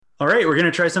All right, we're going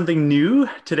to try something new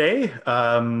today.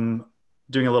 Doing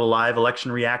a little live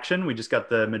election reaction. We just got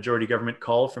the majority government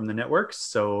call from the networks.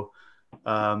 So,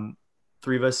 um,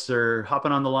 three of us are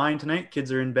hopping on the line tonight.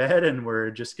 Kids are in bed, and we're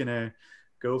just going to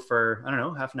go for, I don't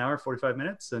know, half an hour, 45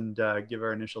 minutes, and give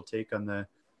our initial take on the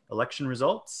election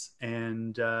results.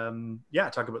 And yeah,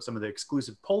 talk about some of the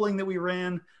exclusive polling that we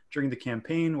ran during the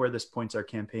campaign, where this points our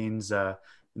campaigns in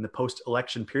the post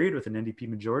election period with an NDP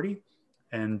majority.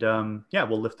 And yeah,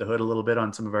 we'll lift the hood a little bit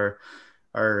on some of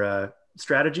our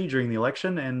strategy during the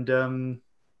election. And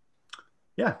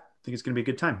yeah, I think it's going to be a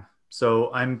good time. So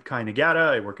I'm Kai Nagata.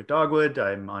 I work at Dogwood.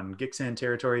 I'm on Gixan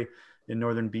territory in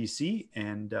northern BC,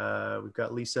 and we've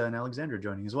got Lisa and Alexandra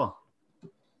joining as well.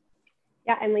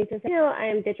 Yeah, I'm Lisa Sammartino.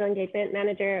 I'm Digital Engagement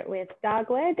Manager with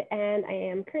Dogwood, and I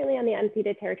am currently on the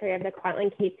unceded territory of the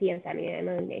Kwantlen, Katzie, and Sami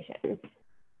Nations.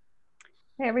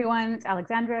 Hey everyone, it's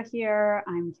Alexandra here.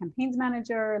 I'm Campaigns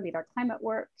Manager, lead our climate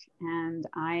work, and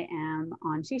I am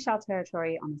on Sechelt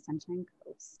territory on the Sunshine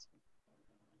Coast.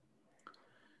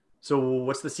 So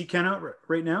what's the seat count out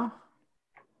right now?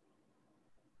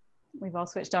 We've all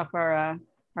switched off our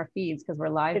feeds because we're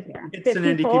live here. It's 54?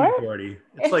 An NDP majority.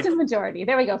 It's like a majority.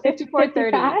 There we go,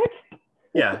 54-30.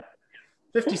 Yeah,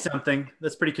 50 something.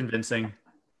 That's pretty convincing.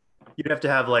 You'd have to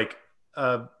have like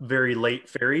a very late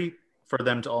ferry for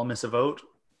them to all miss a vote.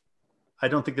 I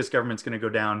don't think this government's going to go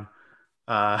down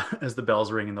as the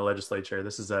bells ring in the legislature.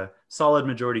 This is a solid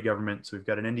majority government. So we've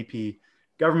got an NDP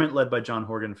government led by John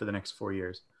Horgan for the next 4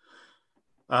 years.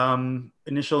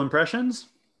 Initial impressions?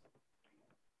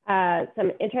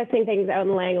 Some interesting things out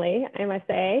in Langley, I must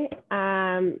say.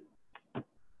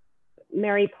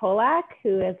 Mary Polak,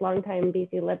 who is longtime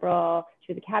BC Liberal,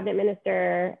 she was a cabinet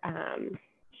minister.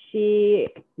 She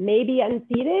may be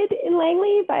unseated in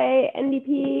Langley by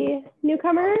NDP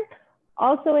newcomer.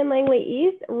 Also in Langley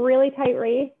East, really tight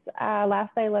race.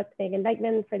 Last I looked, Megan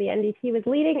Dykeman for the NDP was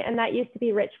leading, and that used to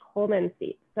be Rich Coleman's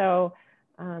seat. So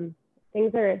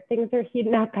things are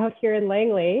heating up out here in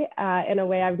Langley in a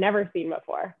way I've never seen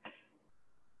before.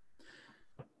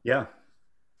 Yeah.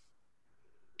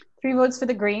 3 votes for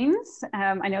the Greens.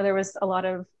 I know there was a lot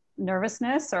of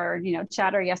nervousness or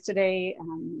chatter yesterday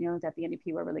that the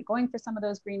NDP were really going for some of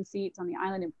those Green seats on the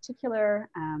island in particular,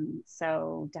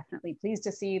 so definitely pleased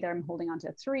to see them holding on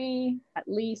to 3 at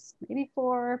least, maybe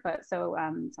 4, but so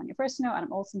Sonia Furstenau,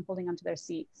 Adam Olsen holding on to their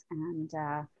seats, and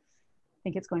I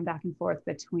think it's going back and forth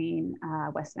between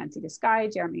West Nancy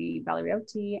Deskai, Jeremy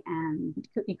Valeriotti, and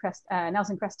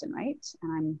Nelson Creston, right?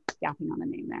 And I'm yapping on the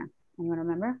name there. Anyone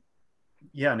remember?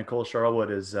 Yeah, Nicole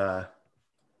Charlwood is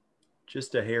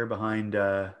just a hair behind.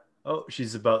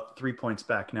 She's about 3 points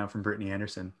back now from Brittany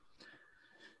Anderson.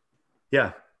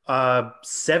 Yeah.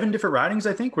 7 different ridings,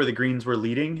 I think, where the Greens were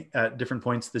leading at different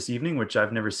points this evening, which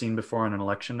I've never seen before on an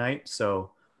election night.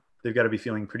 So they've got to be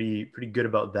feeling pretty good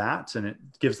about that. And it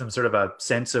gives them sort of a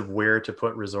sense of where to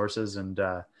put resources and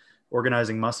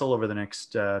organizing muscle over the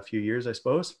next few years, I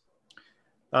suppose.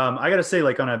 I got to say,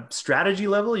 like on a strategy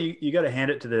level, you got to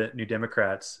hand it to the New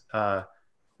Democrats.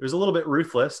 It was a little bit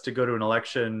ruthless to go to an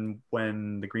election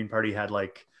when the Green Party had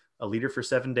like a leader for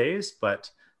 7 days, but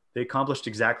they accomplished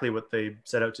exactly what they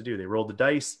set out to do. They rolled the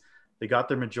dice, they got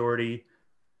their majority.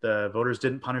 The voters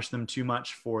didn't punish them too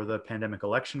much for the pandemic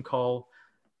election call.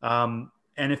 And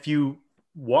if you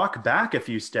walk back a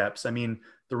few steps, I mean,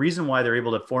 the reason why they're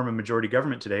able to form a majority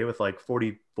government today with like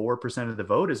 44% of the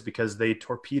vote is because they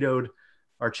torpedoed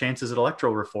our chances at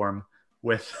electoral reform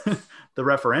with the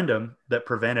referendum that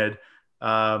prevented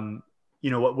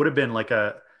what would have been like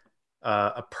a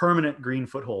permanent Green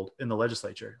foothold in the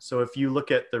legislature. So if you look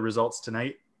at the results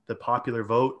tonight, the popular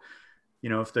vote,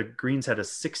 if the Greens had a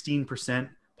 16%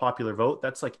 popular vote,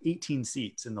 that's like 18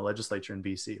 seats in the legislature in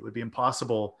BC. It would be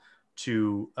impossible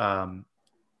to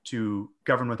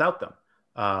govern without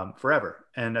them forever.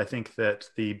 And I think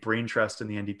that the brain trust in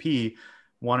the NDP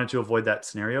wanted to avoid that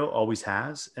scenario, always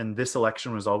has. And this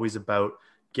election was always about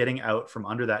getting out from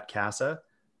under that CASA,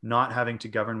 not having to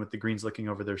govern with the Greens looking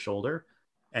over their shoulder,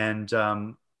 and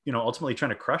ultimately trying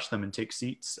to crush them and take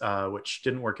seats, which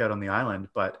didn't work out on the island.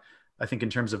 But I think in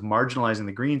terms of marginalizing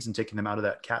the Greens and taking them out of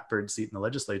that catbird seat in the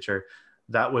legislature,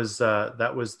 that was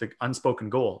the unspoken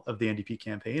goal of the NDP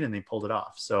campaign, and they pulled it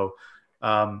off. So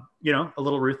a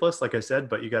little ruthless, like I said,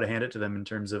 but you got to hand it to them in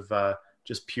terms of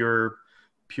just pure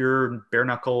bare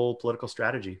knuckle political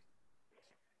strategy.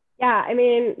 Yeah, I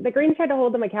mean, the Greens tried to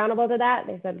hold them accountable to that.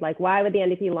 They said, like, why would the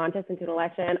NDP launch us into an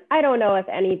election? I don't know if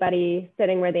anybody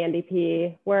sitting where the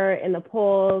NDP were in the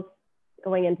polls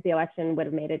going into the election would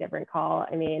have made a different call.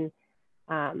 I mean,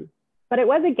 but it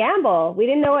was a gamble. We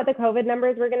didn't know what the COVID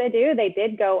numbers were going to do. They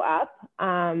did go up.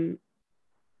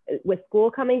 with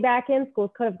school coming back in,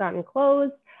 schools could have gotten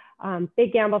closed.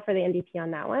 Big gamble for the NDP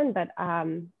on that one, but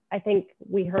I think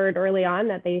we heard early on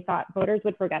that they thought voters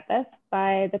would forget this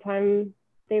by the time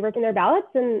they worked in their ballots,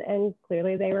 and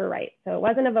clearly they were right. So it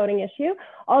wasn't a voting issue,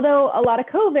 although a lot of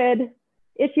COVID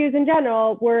issues in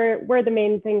general were the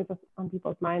main things on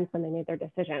people's minds when they made their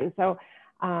decision. So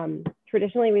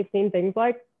traditionally we've seen things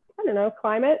like, I don't know,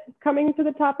 climate coming to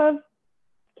the top of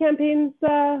campaigns'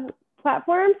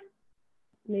 platforms.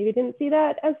 Maybe didn't see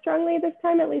that as strongly this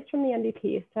time, at least from the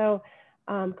NDP. So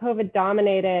COVID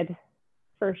dominated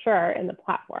for sure in the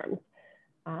platforms.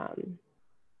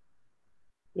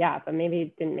 Yeah, but maybe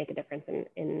it didn't make a difference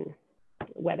in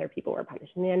whether people were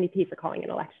punishing the NDP for calling an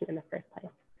election in the first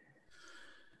place.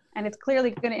 And it's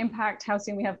clearly going to impact how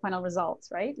soon we have final results,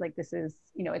 right? Like this is,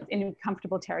 you know, it's in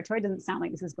comfortable territory. It doesn't sound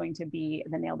like this is going to be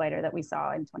the nail biter that we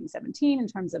saw in 2017 in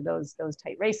terms of those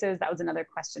tight races. That was another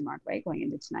question mark, right? Going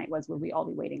into tonight was, will we all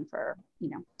be waiting for,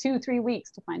 2-3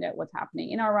 weeks to find out what's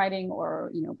happening in our riding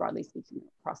or, broadly speaking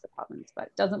across the province, but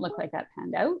it doesn't look like that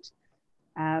panned out.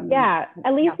 Yeah,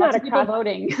 at least not across. People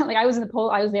voting. Like I was in the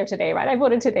poll, I was there today, right? I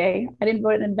voted today. I didn't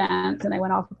vote in advance and I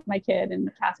went off with my kid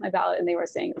and cast my ballot, and they were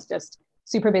saying it was just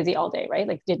super busy all day, right?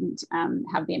 Like didn't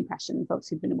have the impression, folks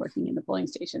who've been working in the polling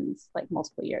stations like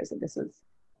multiple years, that this was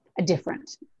a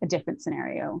different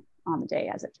scenario on the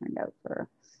day as it turned out for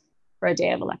a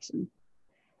day of election.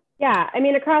 Yeah, I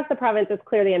mean, across the province, it's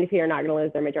clear the NDP are not going to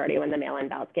lose their majority when the mail-in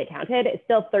ballots get counted. It's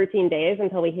still 13 days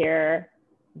until we hear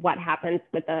what happens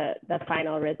with the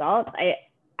final results.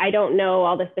 I don't know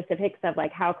all the specifics of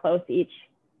like how close each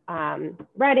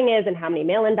riding is and how many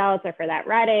mail-in ballots are for that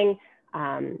riding,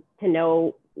 to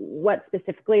know what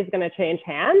specifically is going to change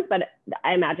hands, but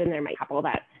I imagine there might be a couple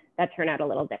that turn out a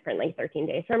little differently 13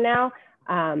 days from now.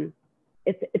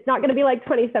 It's not going to be like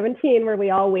 2017 where we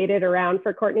all waited around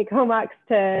for Courtney Comox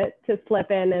to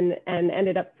slip in and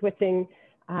ended up switching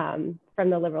from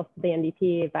the Liberals to the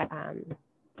NDP, but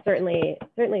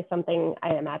certainly something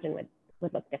I imagine would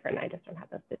look different. I just don't have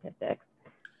those statistics.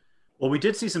 Well, we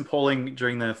did see some polling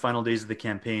during the final days of the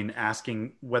campaign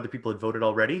asking whether people had voted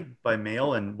already by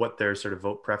mail and what their sort of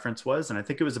vote preference was. And I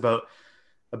think it was about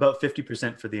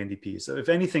 50% for the NDP. So if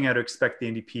anything, I'd expect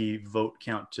the NDP vote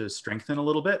count to strengthen a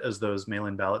little bit as those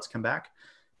mail-in ballots come back,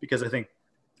 because I think,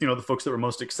 the folks that were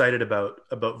most excited about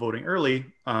voting early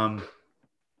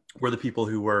were the people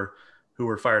who were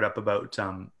fired up about,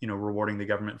 rewarding the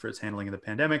government for its handling of the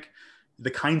pandemic.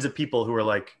 The kinds of people who are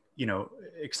like,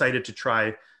 excited to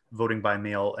try voting by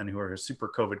mail and who are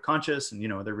super COVID conscious and,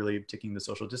 they're really taking the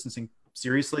social distancing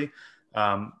seriously.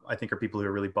 I think are people who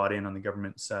are really bought in on the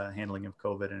government's handling of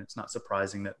COVID. And it's not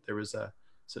surprising that there was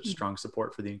such strong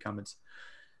support for the incumbents.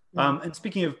 And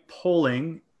speaking of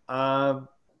polling,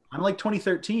 unlike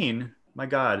 2013, my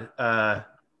God,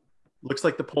 looks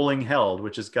like the polling held,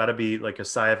 which has got to be like a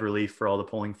sigh of relief for all the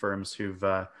polling firms who've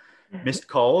missed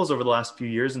calls over the last few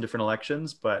years in different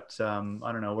elections. But I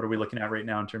don't know, what are we looking at right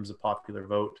now in terms of popular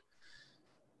vote?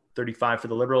 35 for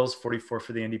the Liberals, 44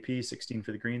 for the NDP, 16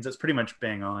 for the Greens. That's pretty much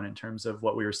bang on in terms of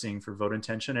what we were seeing for vote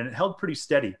intention. And it held pretty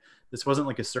steady. This wasn't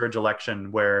like a surge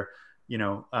election where,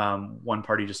 one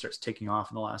party just starts taking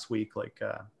off in the last week, like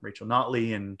Rachel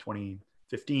Notley in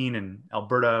 2015 in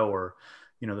Alberta, or,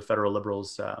 the federal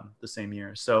Liberals the same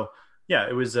year. So yeah,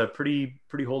 it was a pretty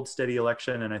hold steady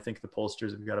election. And I think the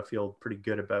pollsters have got to feel pretty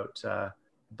good about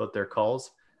their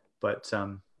calls. But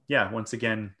yeah, once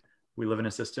again, we live in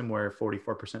a system where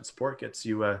 44% support gets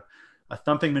you a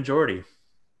thumping majority.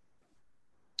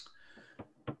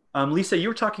 Lisa, you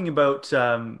were talking about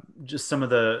just some of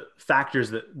the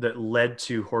factors that led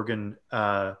to Horgan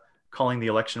calling the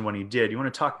election when he did. You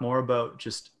want to talk more about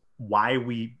just why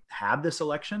we had this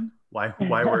election? Why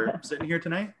we're sitting here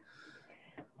tonight?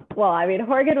 Well, I mean,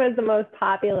 Horgan was the most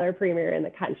popular premier in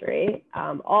the country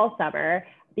all summer.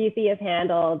 BC has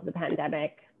handled the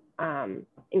pandemic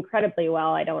incredibly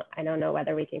well. I don't know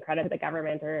whether we can credit the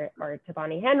government or to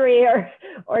Bonnie Henry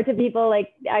or to people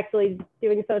like actually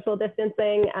doing social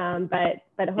distancing.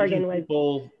 But Horgan was.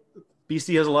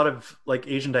 BC has a lot of like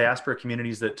Asian diaspora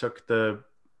communities that took the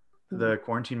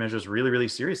quarantine measures really, really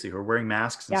seriously, who are wearing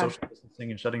masks and social distancing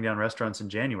and shutting down restaurants in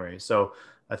January. So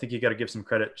I think you got to give some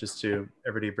credit just to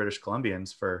everyday British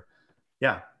Columbians for,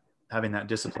 having that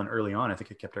discipline early on. I think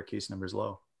it kept our case numbers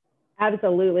low.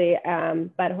 Absolutely.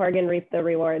 But Horgan reaped the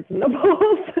rewards in the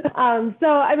polls. So,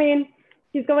 I mean,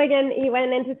 he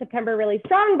went into September really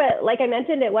strong, but like I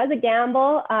mentioned, it was a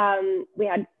gamble. We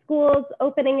had schools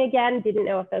opening again, didn't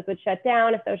know if those would shut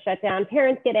down. If those shut down,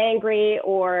 parents get angry,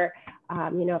 or,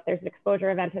 if there's an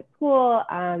exposure event at school,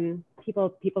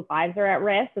 people's lives are at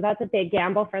risk. So that's a big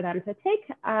gamble for them to take.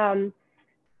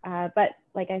 But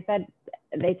like I said,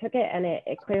 they took it and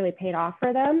it clearly paid off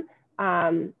for them.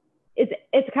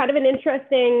 It's kind of an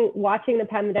interesting watching the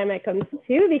pandemic come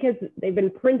too, because they've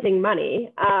been printing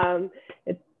money.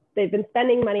 They've been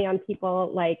spending money on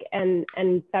people, like, and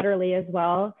federally as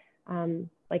well.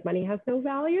 Like, money has no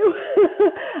value.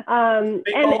 And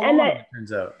that it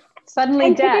turns out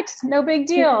suddenly debt, no big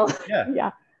deal.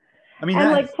 Yeah. I mean,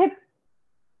 and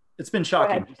it's been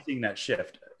shocking just seeing that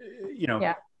shift,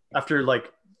 after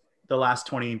like the last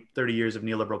 20, 30 years of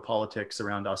neoliberal politics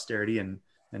around austerity and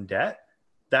debt,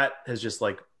 that has just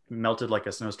like melted like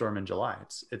a snowstorm in July.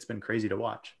 It's been crazy to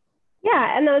watch.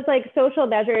 Yeah, and those like social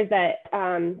measures that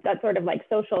that sort of like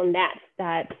social net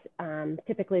that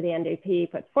typically the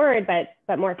NDP puts forward,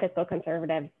 but more fiscal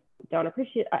conservatives don't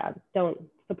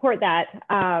support that.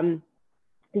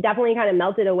 Definitely kind of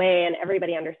melted away, and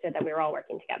everybody understood that we were all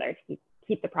working together to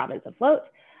keep the province afloat.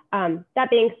 That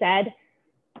being said,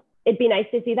 it'd be nice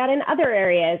to see that in other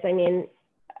areas. I mean,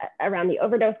 around the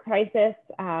overdose crisis,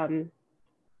 some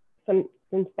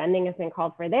spending has been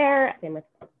called for there. Same with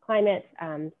climate.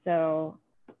 So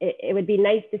it would be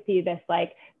nice to see this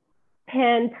like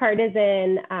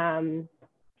pan-partisan, I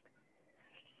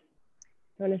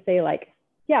want to say like,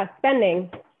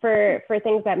 spending for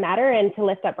things that matter and to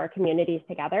lift up our communities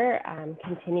together,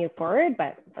 continue forward,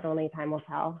 but only time will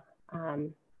tell.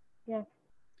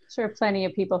 Sure, plenty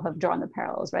of people have drawn the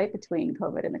parallels, right, between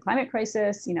COVID and the climate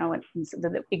crisis, and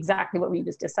exactly what we need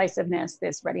is decisiveness,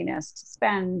 this readiness to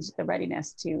spend, the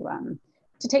readiness to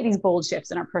take these bold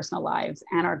shifts in our personal lives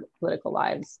and our political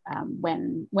lives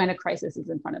when a crisis is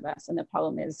in front of us. And the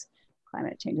problem is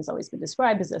climate change has always been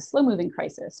described as a slow-moving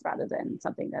crisis rather than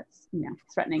something that's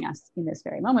threatening us in this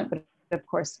very moment. But of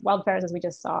course, wildfires, as we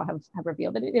just saw, have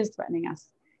revealed that it is threatening us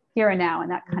here and now. And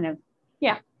that kind of,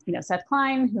 Seth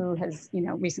Klein, who has,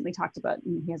 recently talked about,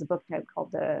 he has a book out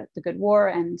called The Good War,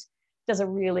 and does a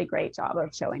really great job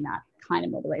of showing that kind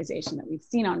of mobilization that we've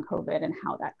seen on COVID and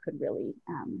how that could really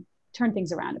turn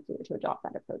things around if we were to adopt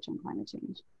that approach on climate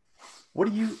change. What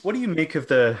do you make of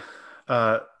the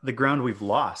ground we've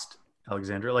lost,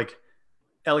 Alexandra? Like,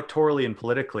 electorally and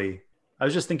politically, I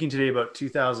was just thinking today about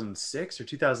 2006 or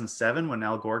 2007 when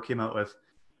Al Gore came out with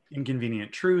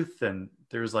Inconvenient Truth, and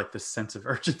there was like this sense of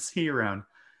urgency around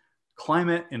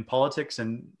climate in politics.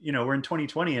 And we're in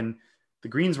 2020 and the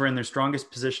Greens were in their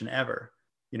strongest position ever.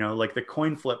 Like the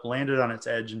coin flip landed on its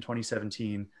edge in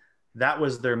 2017. That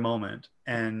was their moment,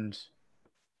 and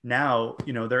now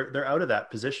they're out of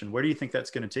that position. Where do you think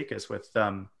that's going to take us with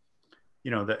the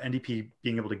NDP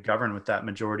being able to govern with that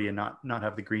majority and not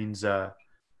have the Greens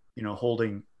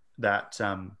holding that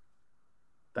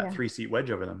 3-seat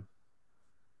wedge over them?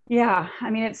 Yeah, I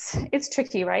mean, it's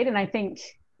tricky, right? And I think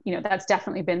that's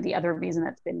definitely been the other reason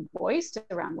that's been voiced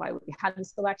around why we had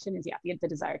this election is the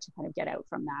desire to kind of get out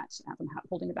from that, from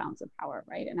holding the balance of power,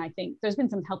 right? And I think there's been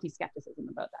some healthy skepticism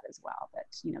about that as well. That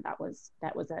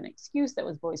that was an excuse that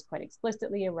was voiced quite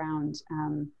explicitly around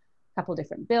a couple of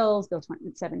different bills. Bill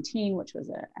 2017, which was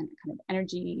a kind of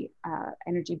energy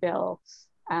bill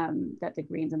that the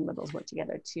Greens and the Liberals worked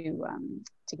together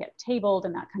to get tabled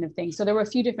and that kind of thing. So there were a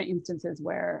few different instances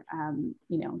where,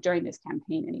 during this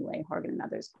campaign anyway, Horgan and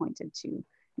others pointed to,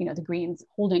 the Greens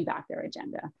holding back their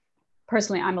agenda.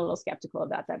 Personally, I'm a little skeptical of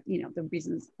that, the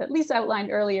reasons that Lisa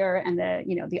outlined earlier and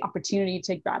the opportunity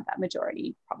to grab that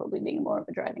majority probably being more of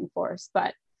a driving force.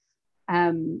 But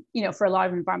for a lot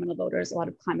of environmental voters, a lot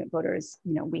of climate voters,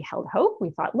 we held hope. We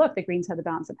thought, look, the Greens have the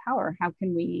balance of power. How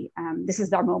can we, this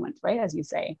is our moment, right? As you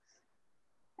say.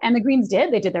 And the Greens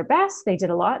they did their best. They did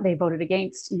a lot. They voted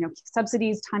against,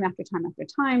 subsidies time after time after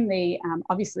time. They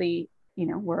obviously,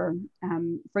 were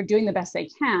for doing the best they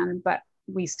can, but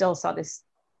we still saw this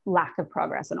lack of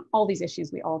progress on all these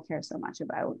issues we all care so much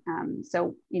about.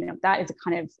 So, that is a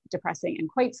kind of depressing and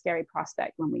quite scary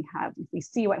prospect when if we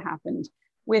see what happened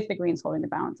with the Greens holding the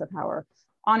balance of power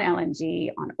on LNG,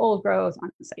 on old growth,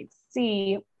 on Site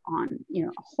C, on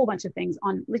a whole bunch of things,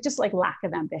 on just like lack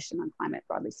of ambition on climate,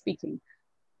 broadly speaking.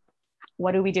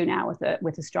 What do we do now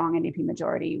with a strong NDP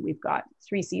majority? We've got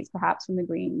 3 seats perhaps from the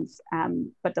Greens,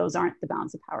 but those aren't the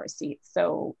balance of power seats.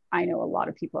 So I know a lot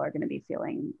of people are going to be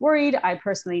feeling worried. I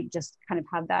personally just kind of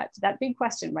have that big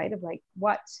question, right, of like,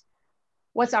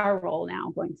 what's our role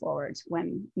now going forward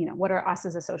when, what are us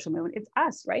as a social movement? It's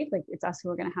us, right? Like it's us who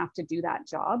are going to have to do that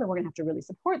job, and we're going to have to really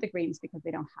support the Greens because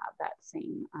they don't have that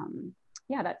same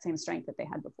strength that they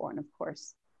had before. And of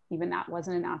course, even that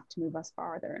wasn't enough to move us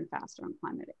farther and faster on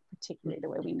climate, particularly the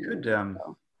way we need to.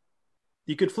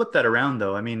 You could flip that around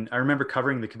though. I mean, I remember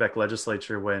covering the Quebec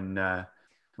legislature when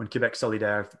Quebec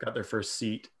Solidaire got their first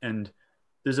seat, and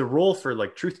there's a role for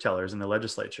like truth tellers in the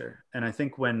legislature. And I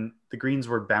think when the Greens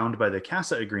were bound by the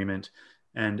CASA agreement,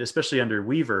 and especially under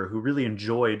Weaver, who really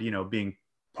enjoyed, being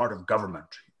part of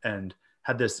government and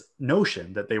had this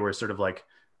notion that they were sort of like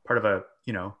part of a,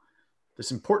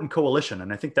 this important coalition.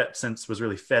 And I think that sense was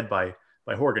really fed by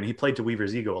Horgan. He played to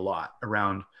Weaver's ego a lot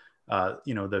around,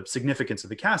 the significance of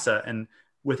the CASA. And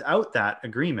without that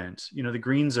agreement, the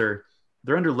Greens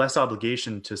they're under less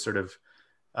obligation to sort of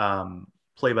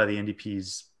play by the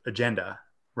NDP's agenda,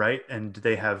 right? And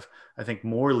they have, I think,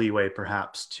 more leeway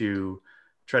perhaps to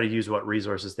try to use what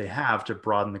resources they have to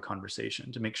broaden the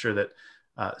conversation, to make sure that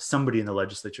somebody in the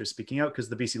legislature is speaking out, because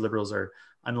the BC Liberals are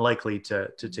unlikely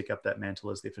to take up that mantle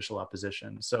as the official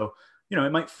opposition. So,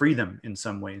 it might free them in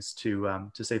some ways to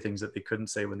say things that they couldn't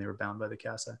say when they were bound by the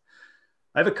CASA.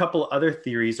 I have a couple other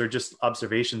theories or just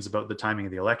observations about the timing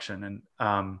of the election.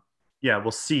 And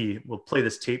we'll see. We'll play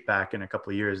this tape back in a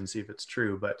couple of years and see if it's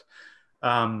true. But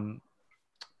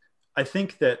I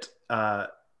think that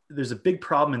there's a big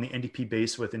problem in the NDP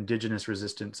base with Indigenous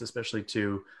resistance, especially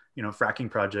to, fracking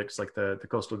projects like the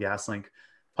Coastal GasLink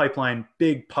pipeline,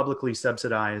 big publicly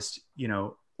subsidized,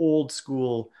 old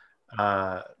school,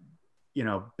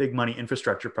 big money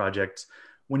infrastructure projects.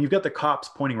 When you've got the cops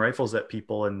pointing rifles at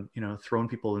people and, throwing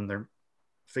people in their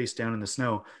face down in the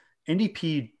snow,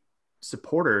 NDP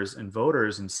supporters and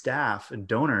voters and staff and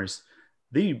donors,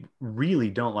 they really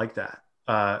don't like that.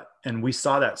 And we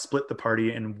saw that split the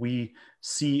party, and we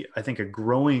see, I think, a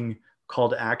growing call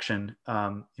to action.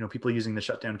 People using the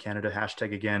Shutdown Canada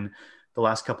hashtag again the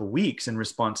last couple of weeks in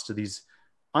response to these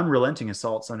unrelenting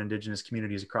assaults on Indigenous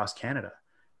communities across Canada.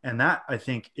 And that, I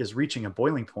think, is reaching a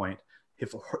boiling point.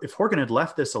 If Horgan had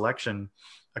left this election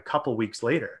a couple weeks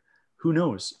later, who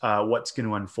knows what's going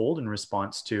to unfold in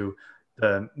response to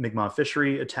the Mi'kmaq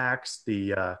fishery attacks,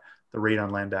 the raid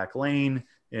on Landback Lane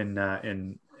in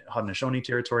Haudenosaunee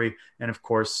territory, and of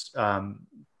course,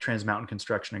 Trans Mountain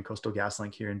construction and Coastal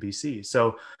GasLink here in BC.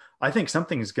 So I think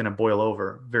something is going to boil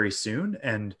over very soon.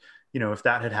 And, if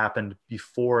that had happened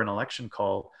before an election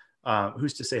call,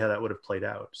 who's to say how that would have played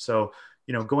out? So,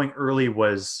 going early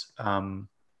was,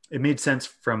 it made sense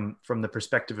from the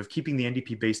perspective of keeping the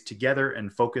NDP base together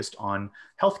and focused on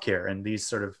healthcare and these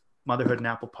sort of motherhood and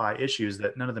apple pie issues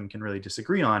that none of them can really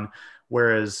disagree on.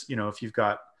 Whereas, if you've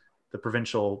got the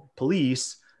provincial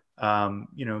police,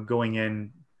 going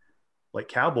in like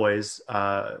cowboys,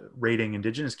 raiding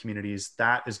Indigenous communities,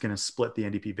 that is going to split the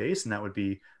NDP base. And that would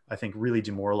be, I think, really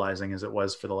demoralizing, as it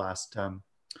was for the last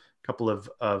couple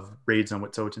of raids on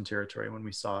Wet'suwet'en territory, when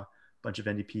we saw a bunch of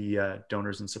NDP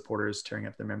donors and supporters tearing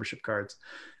up their membership cards.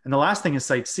 And the last thing is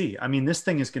Site C. I mean, this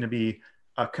thing is going to be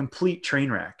a complete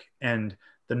train wreck. And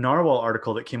the Narwhal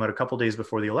article that came out a couple days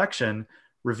before the election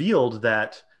revealed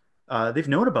that they've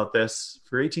known about this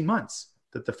for 18 months,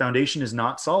 that the foundation is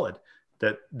not solid,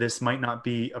 that this might not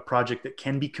be a project that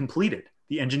can be completed.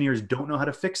 The engineers don't know how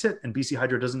to fix it, and BC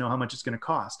Hydro doesn't know how much it's going to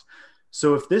cost.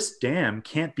 So if this dam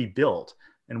can't be built,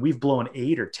 and we've blown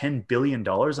 $8 or $10 billion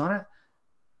on it,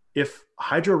 if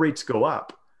hydro rates go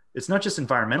up, it's not just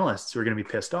environmentalists who are going to be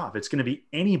pissed off. It's going to be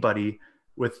anybody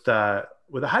with a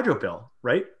hydro bill,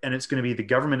 right? And it's going to be the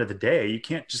government of the day. You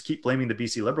can't just keep blaming the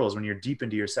BC Liberals when you're deep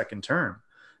into your second term.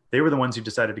 They were the ones who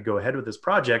decided to go ahead with this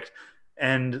project,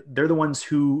 and they're the ones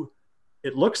who,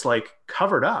 it looks like,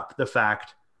 covered up the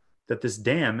fact that this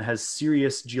dam has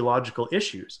serious geological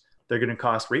issues. They're going to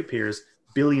cost ratepayers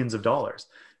billions of dollars.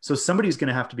 So somebody's going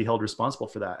to have to be held responsible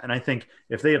for that. And I think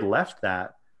if they had left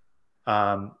that,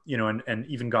 and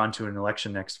even gone to an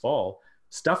election next fall,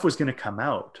 stuff was going to come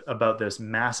out about this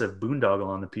massive boondoggle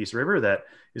on the Peace River that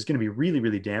is going to be really,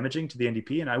 really damaging to the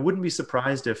NDP. And I wouldn't be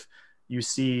surprised if you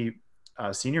see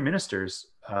senior ministers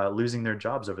losing their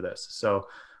jobs over this. So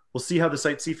we'll see how the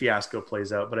Site C fiasco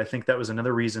plays out. But I think that was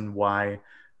another reason why,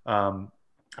 actually,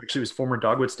 it was former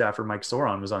Dogwood staffer Mike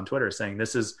Soron was on Twitter saying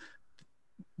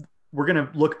we're going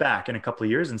to look back in a couple of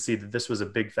years and see that this was a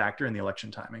big factor in the election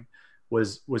timing,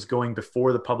 was going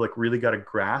before the public really got a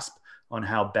grasp on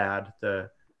how bad the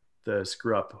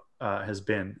screw up has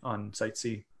been on Site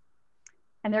C.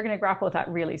 And they're going to grapple with that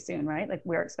really soon, right? Like,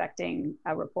 we're expecting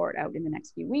a report out in the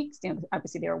next few weeks.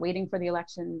 Obviously they were waiting for the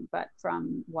election, but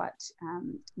from what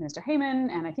Minister Heyman,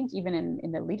 and I think even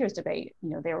in the leaders debate,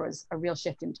 there was a real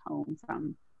shift in tone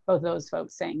from both those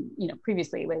folks saying,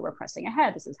 previously they were pressing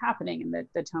ahead, this is happening. And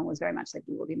the tone was very much like,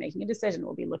 we will be making a decision,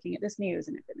 we'll be looking at this news,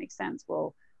 and if it makes sense,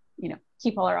 we'll,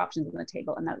 keep all our options on the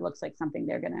table. And that looks like something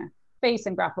they're going to face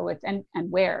and grapple with, and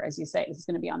where, as you say, this is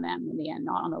going to be on them in the end,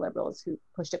 not on the Liberals who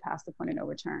pushed it past the point of no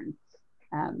return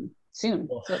soon.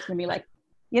 So it's going to be like,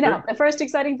 the first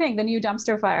exciting thing, the new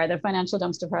dumpster fire, the financial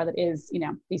dumpster fire that is,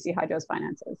 BC Hydro's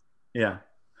finances. Yeah.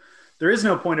 there is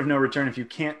no point of no return if you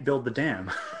can't build the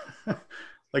dam.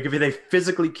 Like if they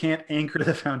physically can't anchor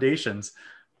the foundations,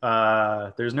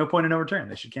 there's no point of no return.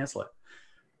 They should cancel it.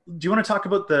 Do you want to talk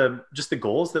about just the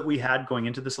goals that we had going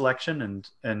into this election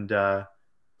and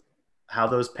how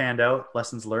those panned out,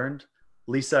 lessons learned?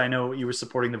 Lisa, I know you were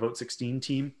supporting the Vote 16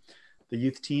 team, the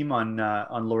youth team on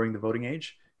lowering the voting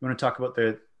age. You want to talk about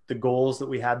the goals that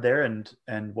we had there and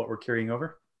what we're carrying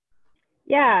over?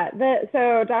 Yeah,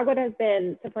 so Dogwood has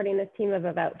been supporting this team of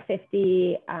about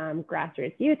 50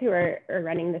 grassroots youth who are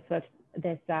running this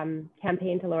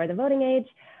campaign to lower the voting age.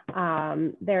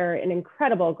 They're an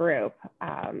incredible group.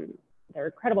 They're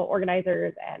incredible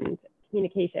organizers and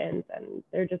communications, and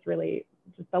they're just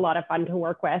a lot of fun to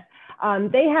work with.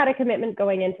 They had a commitment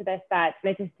going into this that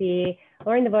meant to see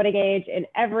lowering the voting age in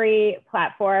every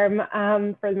platform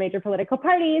for the major political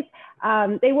parties.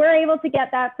 They were able to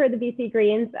get that for the BC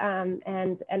Greens,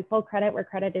 and full credit where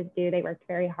credit is due. They worked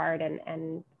very hard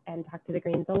and talked to the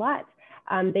Greens a lot.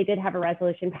 They did have a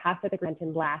resolution passed at the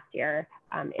convention last year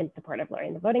in support of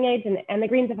lowering the voting age, and the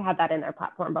Greens have had that in their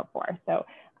platform before. So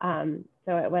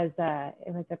it was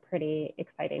a pretty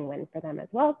exciting win for them as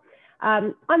well.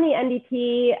 On the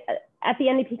NDP, at the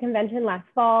NDP convention last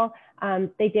fall,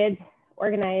 they did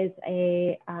organize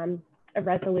a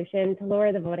resolution to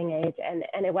lower the voting age,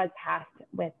 and it was passed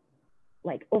with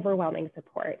like overwhelming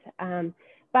support.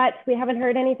 But we haven't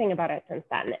heard anything about it since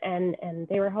then, and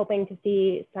they were hoping to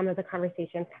see some of the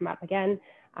conversations come up again,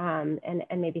 and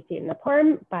maybe see it in the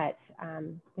forum, but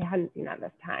we hadn't seen that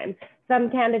this time.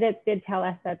 Some candidates did tell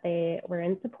us that they were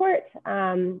in support,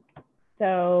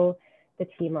 so the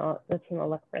team will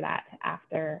look for that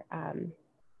after,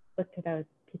 look to those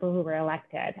people who were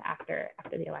elected after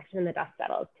the election and the dust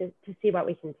settles to see what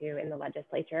we can do in the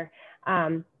legislature.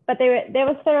 But they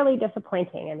was fairly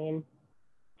disappointing. I mean,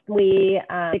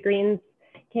 the Greens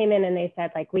came in and they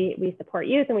said, like, we support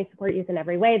youth and we support youth in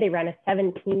every way. They ran a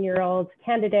 17-year-old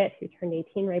candidate who turned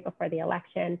 18 right before the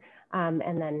election.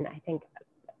 And then I think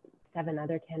 7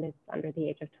 other candidates under the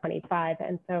age of 25.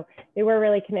 And so they were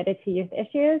really committed to youth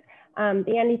issues. The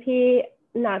NDP,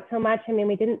 not so much. I mean,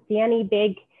 we didn't see any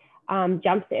big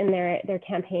jumps in their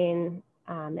campaign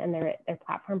and their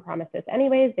platform promises.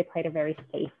 Anyways, they played a very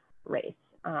safe race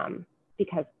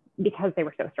because they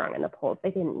were so strong in the polls.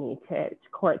 They didn't need to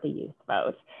court the youth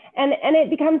vote. And it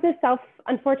becomes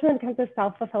unfortunately becomes a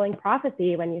self-fulfilling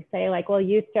prophecy when you say, like, well,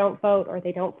 youth don't vote, or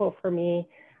they don't vote for me,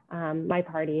 my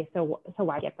party, so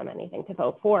why give them anything to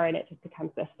vote for? And it just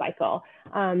becomes this cycle.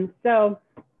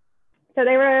 So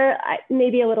they were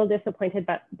maybe a little disappointed,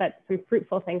 but some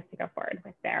fruitful things to go forward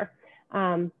with there.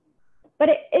 But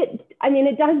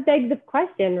it does beg the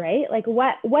question, right? Like,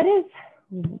 what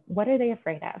are they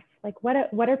afraid of? Like,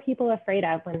 what are people afraid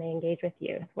of when they engage with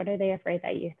youth? What are they afraid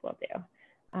that youth will do?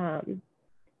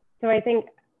 So I think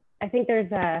there's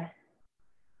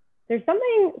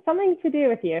something to do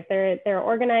with youth. They're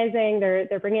organizing.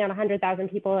 They're bringing out 100,000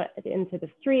 people into the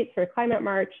streets for a climate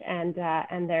march, and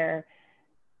they're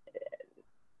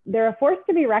a force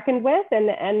to be reckoned with.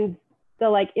 And the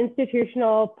like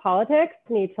institutional politics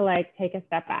need to like take a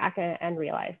step back and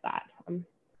realize that.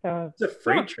 So it's a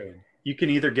freight train. You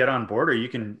can either get on board or you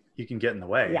can get in the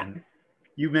way. Yeah. And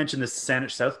you mentioned this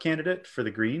Saanich South candidate for the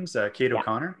Greens, Kate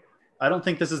O'Connor. I don't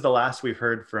think this is the last we've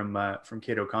heard from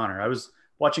Kate O'Connor. I was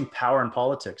watching Power and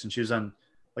Politics, and she was on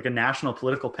like a national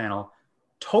political panel,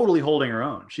 totally holding her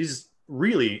own. She's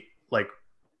really like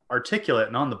articulate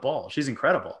and on the ball. She's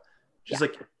incredible. She's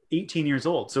like 18 years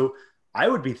old. So I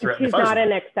would be threatened. She's not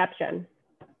an exception.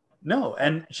 No,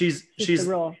 and she's the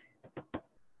rule.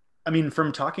 I mean,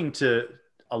 from talking to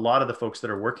a lot of the folks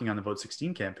that are working on the Vote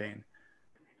 16 campaign,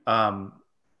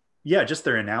 just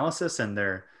their analysis and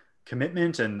their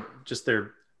commitment and just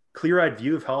their clear-eyed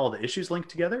view of how all the issues link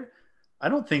together. I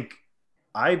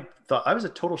thought I was a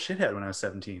total shithead when I was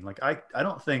 17. Like, I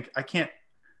can't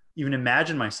even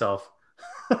imagine myself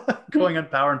going on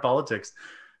Power and Politics.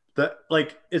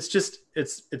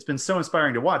 It's been so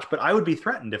inspiring to watch, but I would be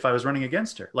threatened if I was running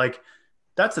against her. Like,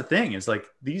 that's the thing, is like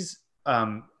these,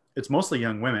 it's mostly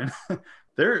young women.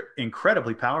 They're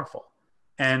incredibly powerful,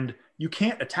 and you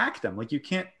can't attack them. Like, you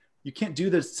can't do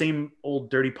the same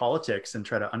old dirty politics and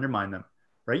try to undermine them,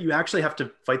 right? You actually have to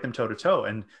fight them toe to toe.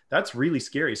 And that's really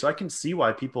scary. So I can see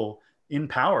why people in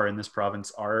power in this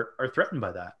province are threatened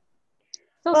by that.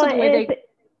 It's also the way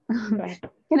they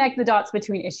connect the dots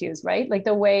between issues, right? Like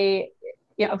the way,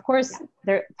 of course,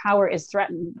 their power is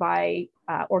threatened by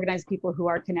organized people who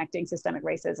are connecting systemic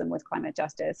racism with climate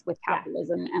justice, with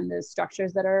capitalism, and the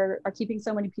structures that are keeping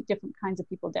so many different kinds of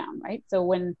people down, right? So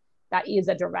when that is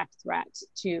a direct threat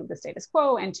to the status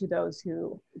quo and to those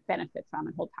who benefit from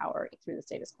and hold power through the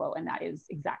status quo. And that is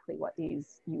exactly what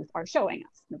these youth are showing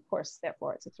us. And of course,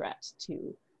 therefore, it's a threat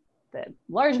to the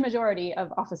large majority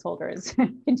of office holders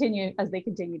continue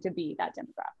to be that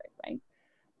demographic, right?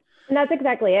 And that's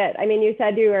exactly it. I mean, you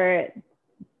said you were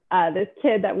this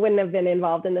kid that wouldn't have been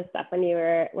involved in this stuff when you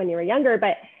were younger,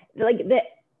 but like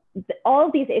all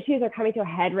of these issues are coming to a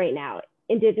head right now.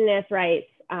 Indigenous rights,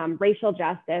 racial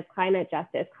justice, climate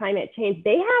change,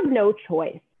 they have no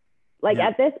choice. Like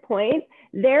at this point,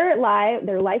 their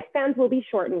lifespans will be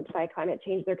shortened by climate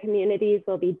change. Their communities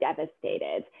will be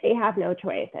devastated. They have no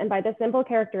choice. And by the simple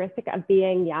characteristic of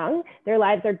being young, their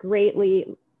lives are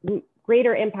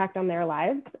greater impact on their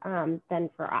lives than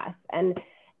for us.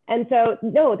 And so,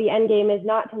 no, the end game is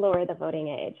not to lower the voting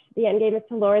age. The end game is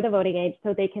to lower the voting age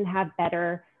so they can have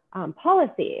better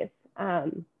policies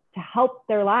to help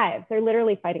their lives. They're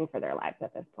literally fighting for their lives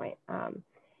at this point.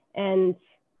 And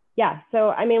yeah, so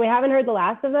I mean, we haven't heard the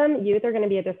last of them. Youth are going to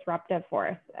be a disruptive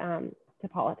force to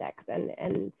politics,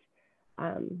 and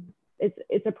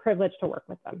it's a privilege to work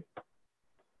with them.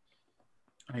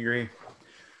 I agree.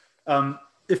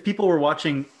 If people were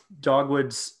watching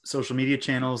Dogwood's social media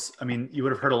channels, I mean, you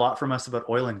would have heard a lot from us about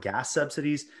oil and gas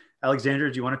subsidies.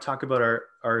 Alexandra, do you want to talk about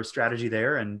our strategy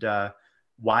there and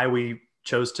why we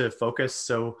chose to focus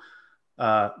so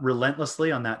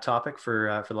relentlessly on that topic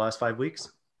for the last 5 weeks?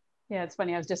 Yeah, it's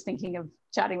funny. I was just thinking of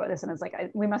chatting about this, and I was like,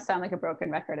 we must sound like a broken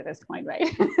record at this point, right?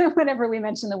 Whenever we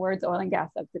mention the words oil and gas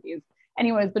subsidies,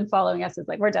 anyone who's been following us is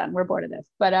like, we're done, we're bored of this.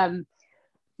 But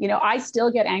you know, I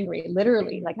still get angry,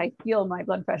 literally. Like I feel my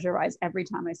blood pressure rise every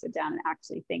time I sit down and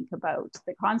actually think about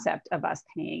the concept of us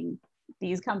paying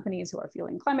these companies who are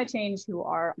fueling climate change, who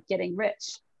are getting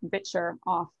richer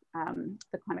off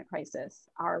the climate crisis,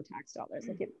 our tax dollars.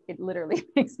 Like it literally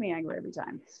makes me angry every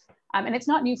time. And it's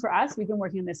not new for us. We've been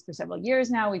working on this for several years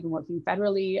now. We've been working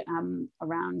federally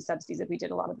around subsidies. We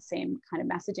did a lot of the same kind of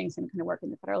messaging, same kind of work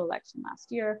in the federal election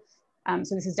last year.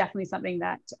 So this is definitely something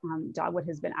that Dogwood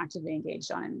has been actively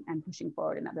engaged on and pushing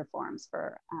forward in other forums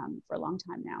for a long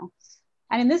time now.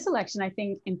 And in this election, I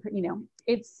think,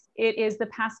 it is the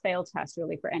pass-fail test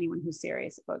really for anyone who's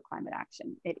serious about climate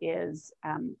action. It is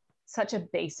such a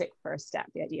basic first step,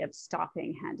 the idea of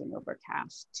stopping handing over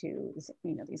cash to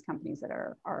these companies that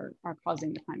are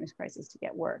causing the climate crisis to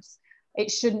get worse. It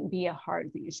shouldn't be a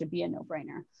hard thing. It should be a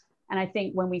no-brainer. And I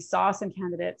think when we saw some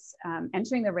candidates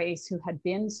entering the race who had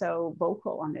been so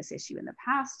vocal on this issue in the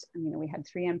past, we had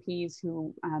 3 MPs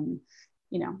who,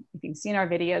 if you've seen our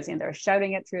videos, they're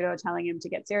shouting at Trudeau, telling him to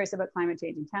get serious about climate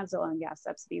change and cancel oil and gas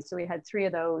subsidies. So we had 3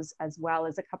 of those, as well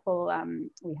as a couple,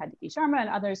 we had Nikki Sharma and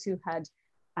others who had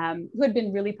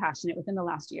been really passionate within the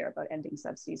last year about ending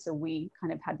subsidies. So we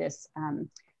kind of had this,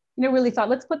 really thought,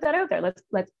 let's put that out there.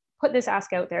 Let's put this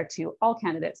ask out there to all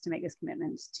candidates to make this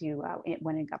commitment to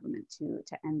when in government to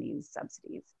end these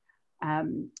subsidies.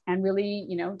 And really,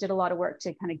 did a lot of work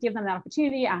to kind of give them that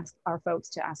opportunity, ask our folks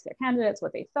to ask their candidates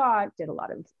what they thought, did a lot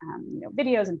of,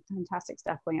 videos and fantastic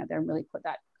stuff going out there and really put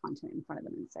that content in front of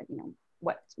them and said,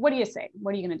 what do you say?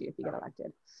 What are you going to do if you get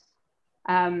elected?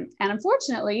 And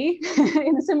unfortunately,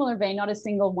 in a similar vein, not a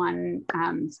single one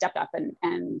stepped up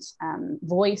and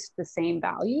voiced the same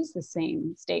values, the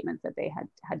same statements that they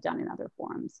had done in other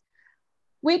forums,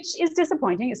 which is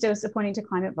disappointing. It's disappointing to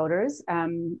climate voters.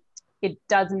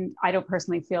 I don't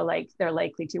personally feel like they're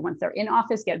likely to, once they're in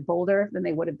office, get bolder than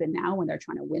they would have been now when they're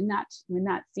trying to win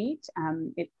that seat.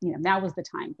 Now was the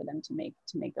time for them to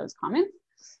make those comments.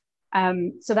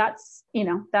 So that's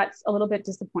a little bit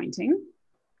disappointing,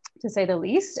 to say the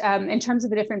least. In terms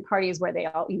of the different parties where they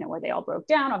all broke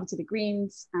down, obviously the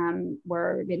Greens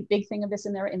made a big thing of this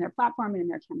in their platform and in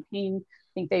their campaign.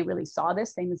 I think they really saw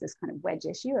this same as this kind of wedge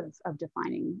issue of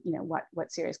defining,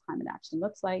 what serious climate action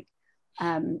looks like.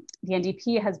 The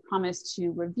NDP has promised to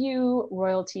review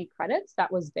royalty credits.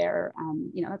 That was their,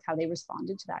 that's how they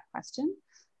responded to that question.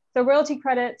 So royalty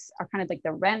credits are kind of like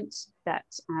the rent that,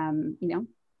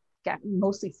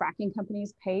 mostly fracking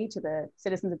companies pay to the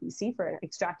citizens of BC for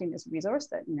extracting this resource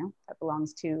that that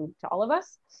belongs to all of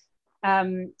us.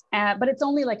 But it's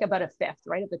only like about a fifth,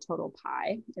 right, of the total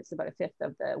pie. It's about a fifth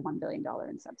of the $1 billion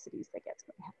in subsidies that gets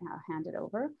handed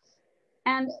over.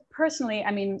 And personally,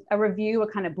 a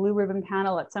kind of blue ribbon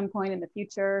panel at some point in the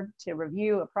future to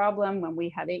review a problem when we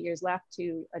have 8 years left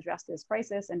to address this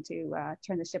crisis and to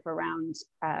turn the ship around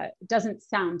doesn't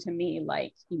sound to me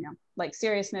like, like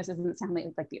seriousness. It doesn't sound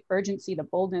like the urgency, the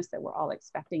boldness that we're all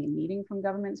expecting and needing from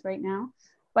governments right now.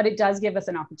 But it does give us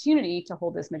an opportunity to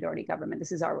hold this majority government.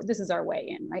 This is our way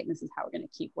in, right? And this is how we're going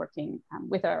to keep working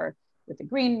with the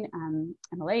Green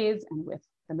MLAs and with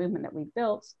the movement that we've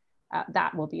built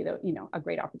that will be a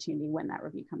great opportunity when that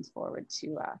review comes forward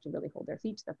to really hold their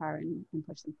feet to the fire and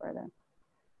push them further.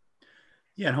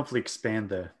 Yeah, and hopefully expand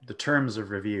the terms of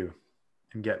review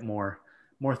and get more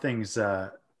things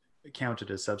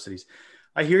counted as subsidies.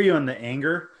 I hear you on the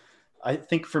anger. I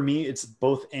think for me, it's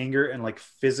both anger and like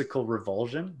physical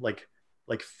revulsion, like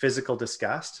physical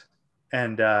disgust.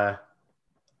 And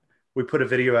we put a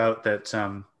video out that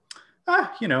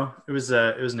it was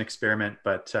an experiment,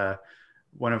 but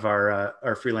one of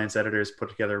our freelance editors put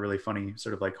together a really funny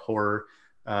sort of like horror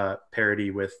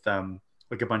parody with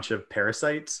like a bunch of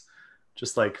parasites,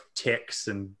 just like ticks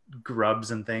and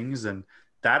grubs and things. And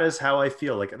that is how I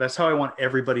feel. Like that's how I want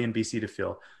everybody in BC to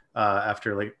feel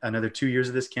after like another 2 years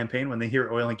of this campaign. When they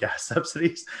hear oil and gas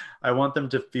subsidies, I want them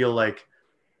to feel like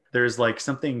there's like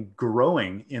something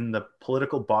growing in the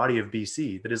political body of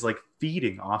BC that is like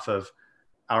feeding off of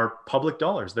our public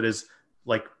dollars, that is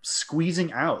like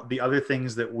squeezing out the other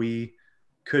things that we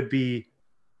could be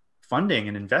funding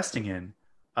and investing in.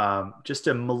 Just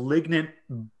a malignant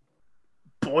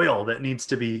boil that needs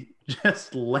to be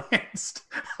just lanced.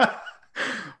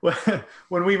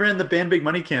 When we ran the Ban Big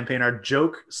Money campaign, our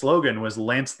joke slogan was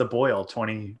 "Lance the Boil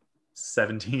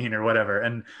 2017" or whatever.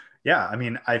 And yeah, I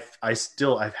mean, I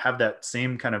have that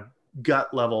same kind of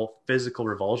gut level physical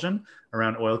revulsion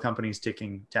around oil companies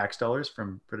taking tax dollars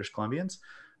from British Columbians.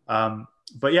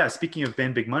 But yeah, speaking of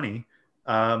Ban Big Money,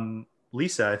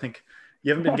 Lisa, I think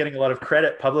you haven't been getting a lot of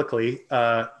credit publicly.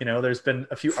 There's been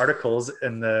a few articles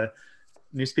in the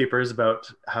newspapers about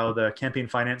how the campaign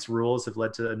finance rules have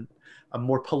led to a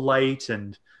more polite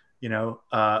and,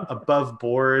 above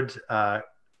board,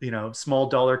 small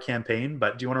dollar campaign.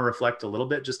 But do you want to reflect a little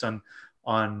bit just on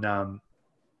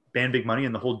Ban Big Money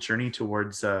and the whole journey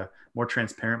towards more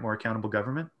transparent, more accountable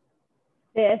government?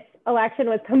 This election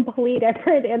was completely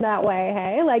different in that way.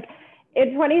 Hey, like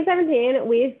in 2017,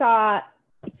 we saw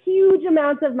huge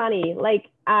amounts of money. Like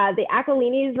the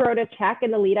Aquilinis wrote a check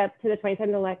in the lead up to the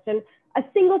 2017 election, a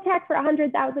single check for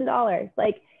 $100,000.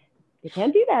 Like you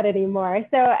can't do that anymore.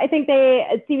 So I think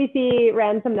CBC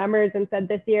ran some numbers and said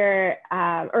this year,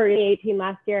 or 2018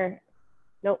 last year,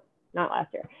 nope, not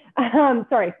last year.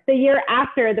 Sorry, the year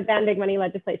after the Ban Big Money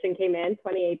legislation came in,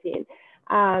 2018.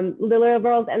 The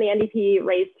Liberals and the NDP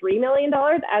raised $3 million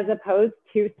as opposed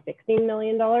to $16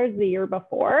 million the year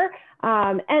before.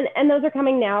 And those are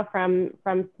coming now from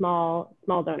small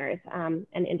donors and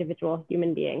individual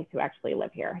human beings who actually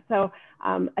live here. So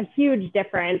a huge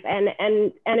difference. And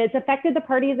it's affected the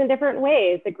parties in different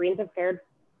ways. The Greens have fared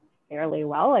fairly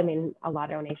well. I mean, a lot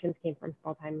of donations came from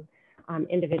small-time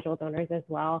individual donors as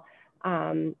well.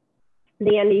 The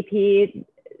NDP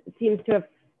seems to have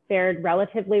fared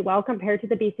relatively well compared to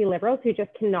the BC Liberals, who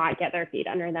just cannot get their feet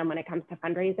under them when it comes to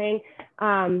fundraising.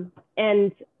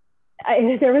 There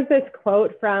was this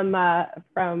quote from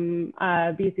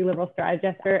BC Liberal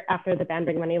strategist after the Ban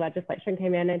Big Money legislation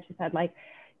came in, and she said, like,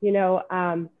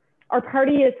 our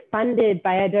party is funded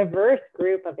by a diverse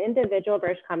group of individual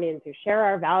British Columbians who share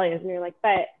our values. And you're like,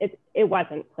 but it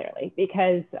wasn't, clearly,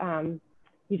 because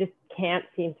you just can't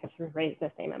seem to raise the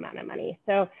same amount of money.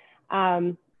 So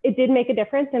it did make a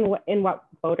difference in what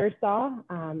voters saw.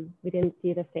 We didn't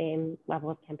see the same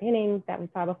level of campaigning that we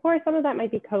saw before. Some of that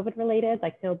might be COVID related,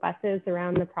 like no buses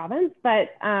around the province, but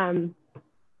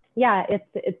yeah,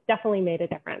 it's definitely made a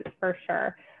difference for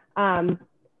sure.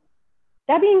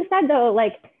 That being said, though,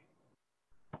 like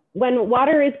when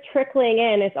water is trickling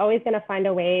in, it's always going to find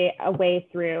a way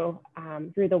through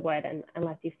the wood, and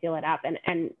unless you seal it up.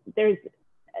 And there's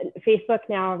Facebook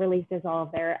now releases all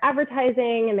of their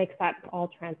advertising and makes that all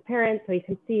transparent, so you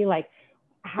can see like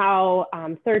how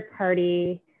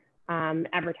third-party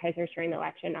advertisers during the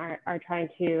election are trying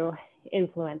to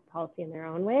influence policy in their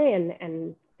own way.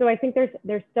 And so I think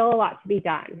there's still a lot to be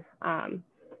done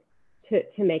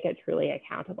to make it truly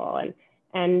accountable.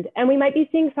 And we might be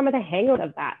seeing some of the hangout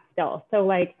of that still. So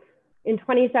like in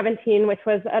 2017, which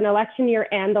was an election year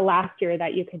and the last year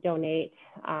that you could donate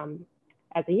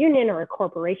as a union or a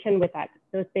corporation with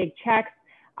those big checks,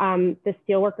 the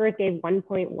steelworkers gave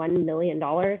 $1.1 million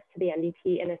to the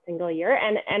NDP in a single year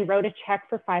and wrote a check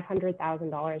for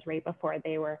 $500,000 right before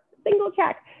they were single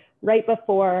check, right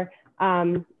before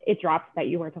it dropped that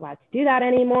you weren't allowed to do that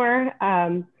anymore.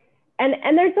 And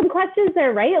there's some questions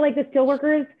there, right? Like the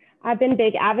steelworkers have been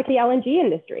big advocates of the LNG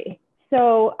industry.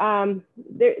 So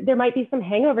there might be some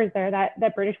hangovers there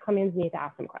that British Columbians need to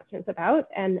ask some questions about,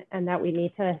 and that we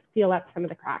need to seal up some of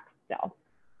the cracks still.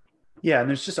 Yeah, and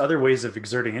there's just other ways of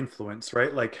exerting influence,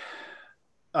 right? Like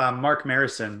Mark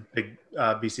Marison, big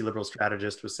BC Liberal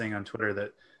strategist, was saying on Twitter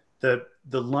that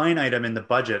the line item in the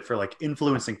budget for like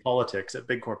influencing politics at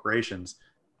big corporations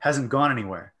hasn't gone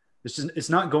anywhere. it's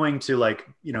not going to like,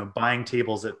 buying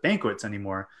tables at banquets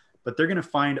anymore, but they're going to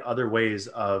find other ways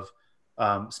of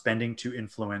spending to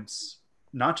influence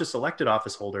not just elected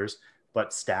office holders,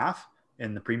 but staff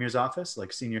in the premier's office,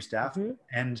 like senior staff,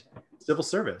 and civil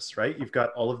service, right? You've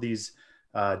got all of these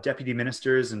deputy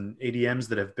ministers and ADMs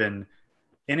that have been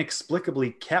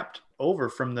inexplicably kept over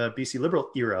from the BC Liberal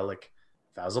era, like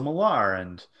Fazil Millar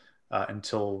and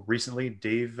until recently,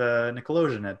 Dave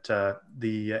Nicolojan at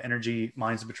the Energy,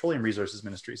 Mines and Petroleum Resources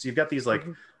Ministry. So you've got these like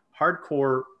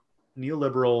hardcore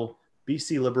neoliberal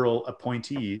BC Liberal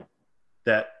appointee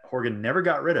that Horgan never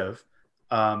got rid of.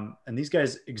 And these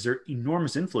guys exert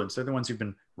enormous influence. They're the ones who've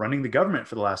been running the government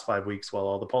for the last 5 weeks while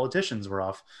all the politicians were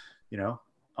off,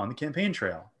 on the campaign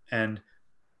trail. And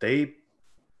the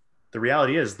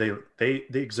reality is they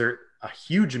exert a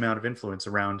huge amount of influence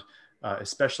around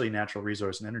especially natural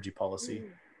resource and energy policy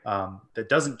that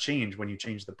doesn't change when you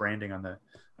change the branding on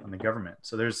the government.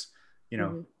 So there's,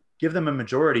 give them a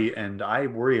majority, and I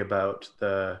worry about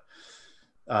the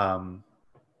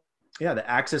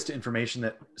access to information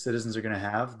that citizens are going to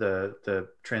have, the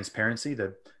transparency,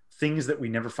 the things that we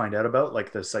never find out about,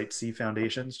 like the Site C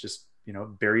foundations, just,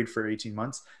 buried for 18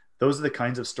 months. Those are the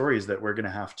kinds of stories that we're going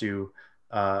to have to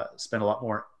spend a lot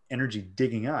more energy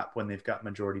digging up when they've got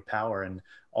majority power, and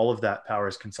all of that power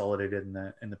is consolidated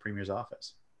in the premier's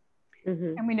office.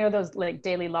 And we know those like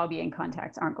daily lobbying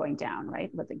contacts aren't going down, right?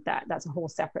 But that's a whole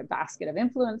separate basket of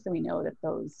influence. And we know that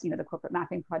those, the corporate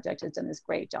mapping project has done this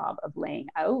great job of laying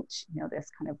out,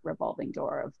 this kind of revolving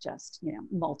door of just,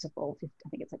 multiple, I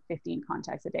think it's like 15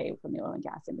 contacts a day from the oil and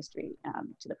gas industry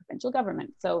to the provincial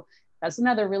government. So that's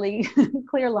another really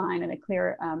clear line and a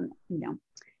clear,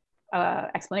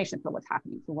 explanation for what's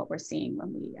happening, for what we're seeing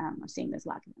when we are seeing this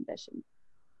lack of ambition.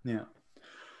 Yeah.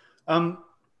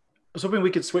 I was hoping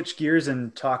we could switch gears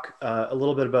and talk a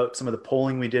little bit about some of the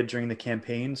polling we did during the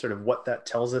campaign, sort of what that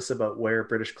tells us about where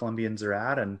British Columbians are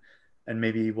at, and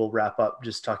maybe we'll wrap up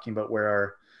just talking about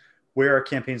where our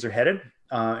campaigns are headed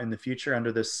in the future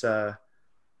under this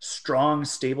strong,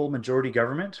 stable majority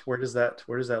government. Where does that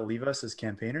leave us as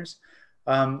campaigners?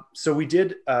 So we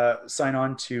did sign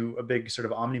on to a big sort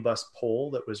of omnibus poll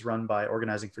that was run by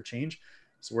Organizing for Change.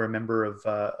 So we're a member of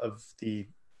the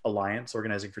Alliance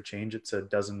Organizing for Change. It's a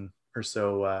dozen or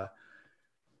so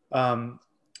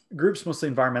groups, mostly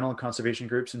environmental and conservation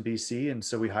groups in BC. And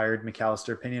so we hired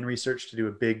McAllister Opinion Research to do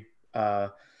a big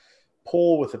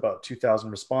poll with about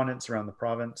 2,000 respondents around the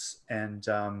province. And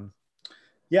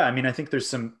I think there's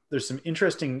some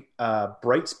interesting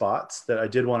bright spots that I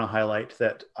did want to highlight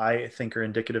that I think are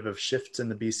indicative of shifts in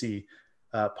the BC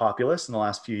populace in the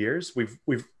last few years.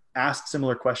 We've asked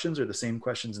similar questions or the same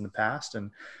questions in the past,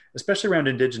 and especially around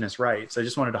Indigenous rights. I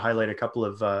just wanted to highlight a couple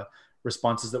of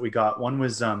responses that we got. One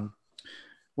was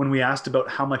when we asked about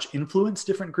how much influence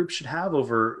different groups should have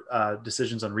over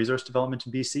decisions on resource development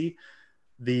in BC,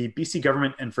 the BC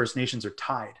government and First Nations are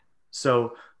tied.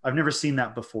 So I've never seen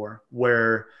that before,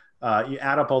 where you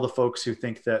add up all the folks who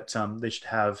think that they should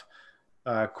have,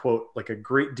 quote, like a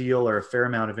great deal or a fair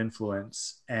amount of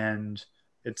influence, and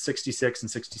it's 66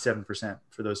 and 67%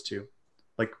 for those two,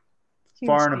 like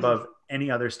far and above any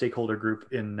other stakeholder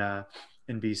group in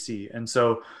BC. And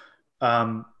so,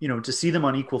 to see them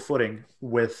on equal footing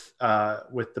with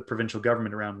the provincial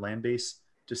government around land-based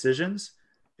decisions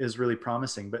is really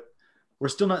promising, but we're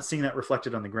still not seeing that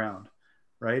reflected on the ground,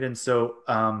 right? And so,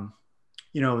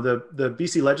 the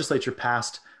BC legislature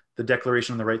passed the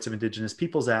Declaration on the Rights of Indigenous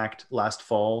Peoples Act last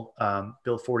fall,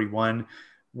 Bill 41,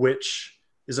 which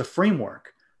is a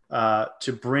framework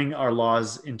to bring our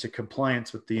laws into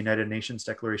compliance with the United Nations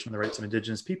Declaration on the Rights of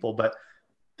Indigenous People. But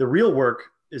the real work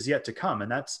is yet to come,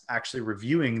 and that's actually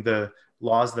reviewing the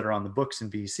laws that are on the books in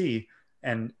BC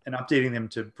and updating them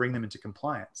to bring them into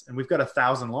compliance. And we've got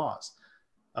 1,000 laws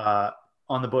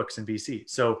on the books in BC.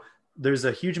 So there's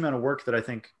a huge amount of work that I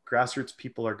think grassroots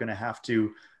people are going to have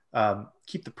to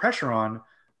keep the pressure on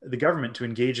the government to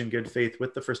engage in good faith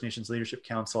with the First Nations Leadership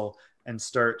Council and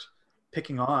start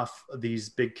picking off these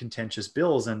big contentious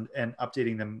bills and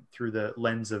updating them through the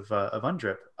lens of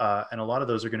UNDRIP. And a lot of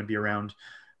those are going to be around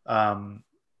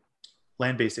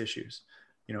land-based issues,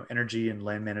 energy and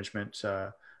land management,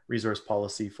 resource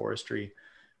policy, forestry.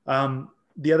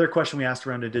 The other question we asked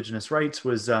around Indigenous rights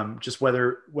was just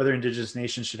whether Indigenous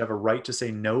nations should have a right to say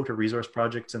no to resource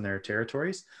projects in their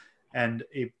territories. And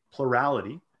a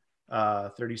plurality,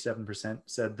 37%,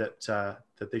 said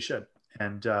that they should.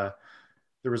 And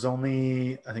there was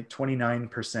only, I think,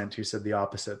 29% who said the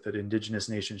opposite, that Indigenous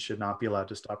nations should not be allowed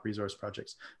to stop resource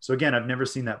projects. So again, I've never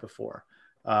seen that before,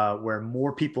 where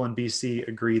more people in BC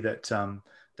agree that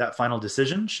that final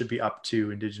decision should be up to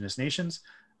Indigenous nations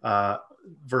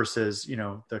versus, you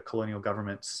know, the colonial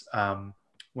governments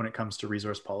when it comes to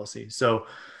resource policy. So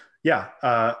yeah,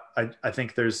 I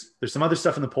think there's some other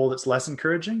stuff in the poll that's less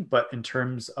encouraging, but in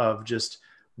terms of just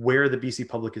where the BC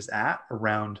public is at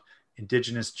around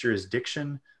Indigenous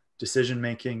jurisdiction, decision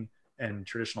making, and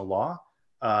traditional law,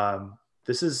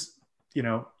 this is, you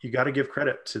know, you got to give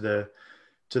credit to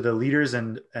the leaders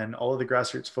and all of the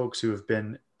grassroots folks who have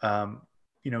been,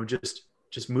 you know,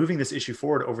 just moving this issue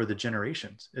forward over the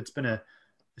generations. It's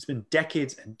been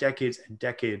decades and decades and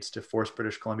decades to force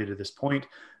British Columbia to this point.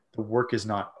 The work is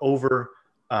not over.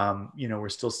 You know, we're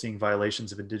still seeing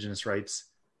violations of Indigenous rights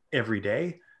every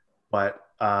day, but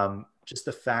just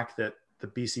the fact that the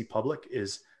BC public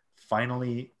is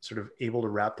finally sort of able to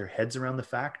wrap their heads around the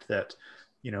fact that,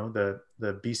 you know, the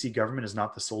BC government is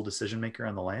not the sole decision maker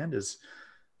on the land is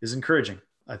encouraging.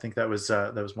 I think that was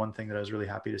one thing that I was really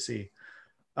happy to see.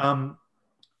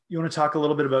 You want to talk a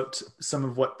little bit about some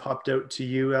of what popped out to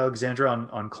you, Alexandra,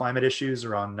 on climate issues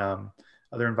or on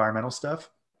other environmental stuff?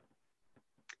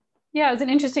 Yeah, it was an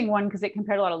interesting one because it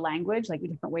compared a lot of language, like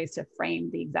different ways to frame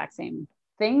the exact same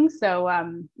thing. So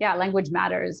yeah, language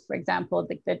matters. For example,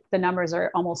 the numbers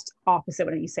are almost opposite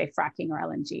when you say fracking or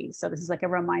LNG. So this is like a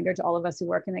reminder to all of us who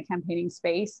work in the campaigning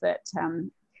space that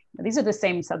these are the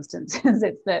same substances.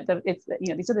 It's you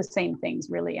know, these are the same things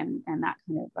really, and that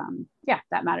kind of yeah,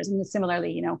 that matters. And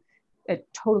similarly, you know, it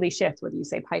totally shifts whether you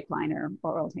say pipeline or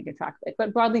oil tanker track.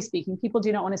 But broadly speaking, people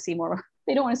do not want to see more.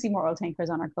 They don't want to see more oil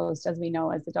tankers on our coast, as we know,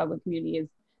 as the Dogwood community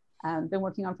has been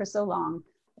working on for so long.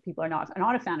 People are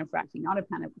not a fan of fracking, not a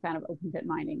fan of open pit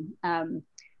mining.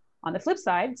 On the flip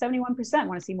side, 71%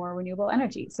 want to see more renewable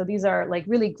energy. So these are like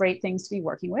really great things to be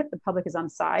working with. The public is on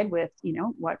side with, you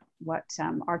know, what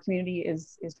our community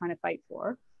is trying to fight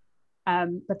for.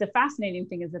 But the fascinating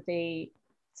thing is that they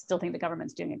still think the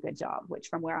government's doing a good job, which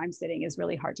from where I'm sitting is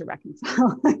really hard to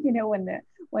reconcile. You know, when the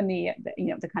you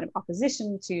know, the kind of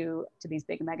opposition to these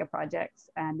big mega projects,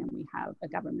 and then we have a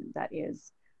government that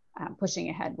is pushing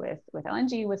ahead with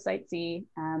LNG, with Site C,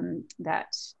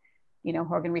 that, you know,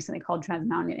 Horgan recently called Trans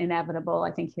Mountain inevitable.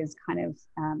 I think his kind of,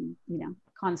 you know,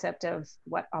 concept of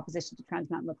what opposition to Trans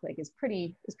Mountain look like is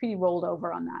pretty rolled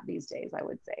over on that these days, I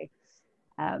would say.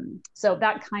 So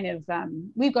that kind of,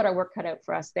 we've got our work cut out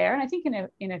for us there. And I think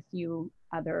in a few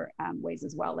other ways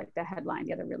as well, like the headline,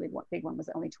 the other really big one was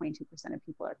that only 22% of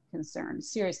people are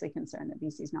seriously concerned that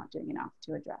BC is not doing enough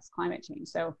to address climate change.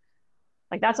 So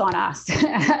like that's on us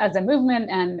as a movement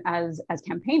and as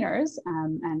campaigners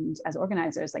and as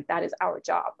organizers. Like that is our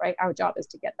job, right? Our job is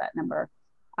to get that number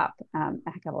up a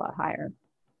heck of a lot higher.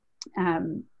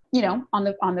 You know, on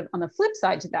the flip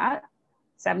side to that,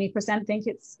 70% think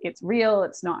it's real.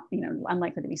 It's not, you know,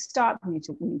 unlikely to be stopped. We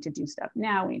need to do stuff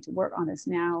now. We need to work on this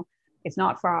now. It's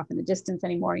not far off in the distance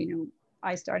anymore. You know,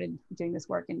 I started doing this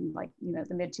work in, like, you know,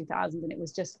 the mid 2000s, and it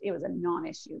was a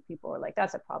non-issue. People were like,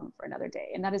 that's a problem for another day.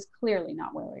 And that is clearly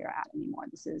not where we are at anymore.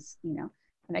 This is, you know,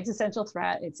 an existential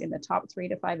threat. It's in the top 3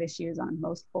 to 5 issues on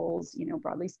most polls, you know,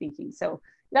 broadly speaking. So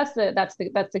that's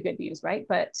the good news, right?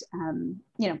 But,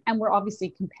 you know, and we're obviously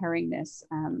comparing this,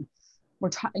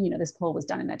 you know, this poll was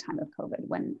done in that time of COVID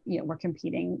when, you know, we're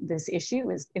competing, this issue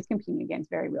is competing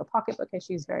against very real pocketbook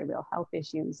issues, very real health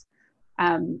issues.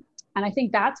 And I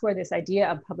think that's where this idea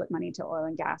of public money to oil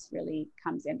and gas really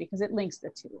comes in, because it links the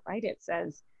two, right? It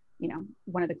says, you know,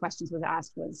 one of the questions was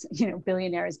asked was, you know,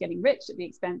 billionaires getting rich at the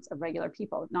expense of regular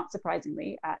people. Not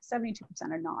surprisingly, 72%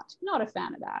 are not a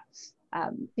fan of that,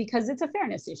 because it's a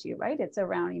fairness issue, right? It's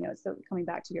around, you know, it's coming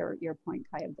back to your point,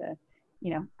 Kai, of the,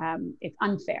 you know, it's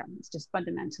unfair. It's just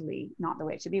fundamentally not the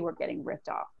way it should be. We're getting ripped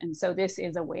off. And so this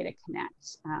is a way to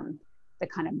connect the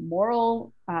kind of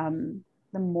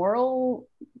the moral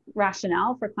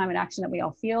rationale for climate action that we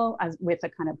all feel as with the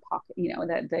kind of pocket, you know,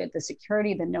 the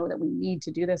security, the know that we need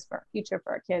to do this for our future,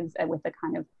 for our kids, and with the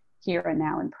kind of here and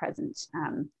now and present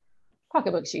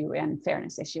pocketbook issue and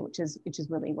fairness issue, which is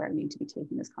really where we need to be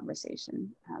taking this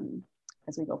conversation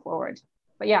as we go forward.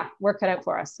 But yeah, work cut out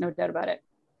for us, no doubt about it.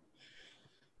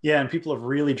 Yeah, and people have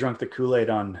really drunk the Kool-Aid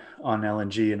on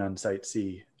LNG and on Site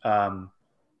C.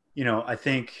 You know, I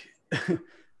think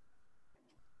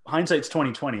hindsight's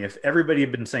 2020. If everybody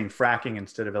had been saying fracking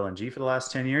instead of LNG for the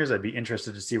last 10 years, I'd be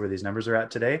interested to see where these numbers are at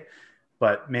today.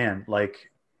 But man, like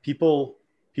people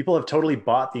have totally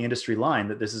bought the industry line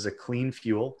that this is a clean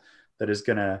fuel that is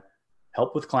going to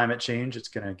help with climate change. It's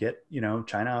going to get, you know,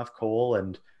 China off coal.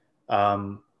 And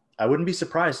I wouldn't be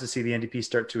surprised to see the NDP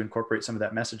start to incorporate some of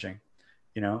that messaging.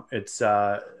 You know, it's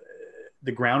the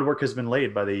groundwork has been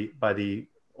laid by the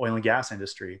oil and gas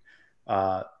industry,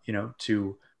 you know,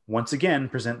 to once again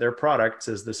present their products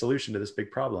as the solution to this big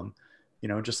problem.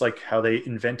 just like how they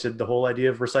invented the whole idea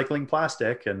of recycling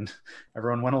plastic and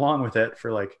everyone went along with it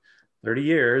for like 30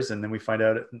 years. And then we find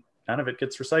out none of it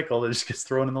gets recycled. It just gets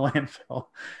thrown in the landfill.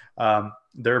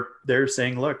 They're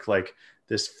saying, look, like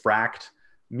this fracked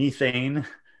methane,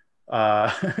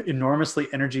 enormously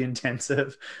energy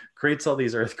intensive, creates all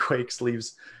these earthquakes,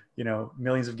 leaves,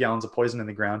 millions of gallons of poison in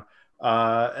the ground.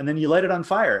 And then you light it on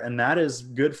fire, and that is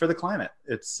good for the climate.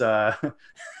 It's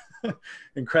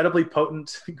incredibly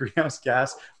potent greenhouse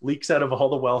gas, leaks out of all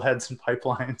the wellheads and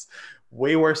pipelines,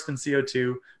 way worse than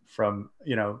CO2 from,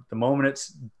 the moment it's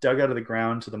dug out of the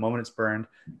ground to the moment it's burned.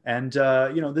 And,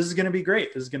 this is going to be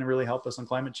great. This is going to really help us on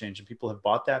climate change. And people have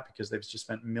bought that because they've just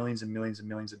spent millions and millions and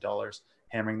millions of dollars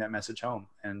hammering that message home.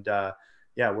 And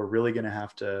we're really going to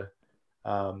have to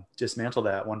dismantle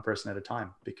that one person at a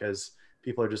time, because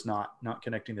people are just not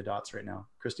connecting the dots right now.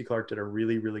 Christy Clark did a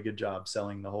really, really good job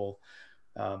selling the whole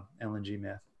LNG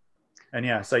myth. And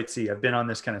yeah, Site C. I've been on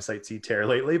this kind of Site C tear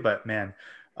lately, but man,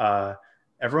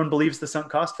 everyone believes the sunk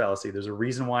cost fallacy. There's a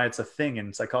reason why it's a thing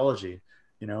in psychology.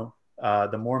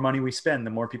 The more money we spend,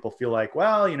 the more people feel like,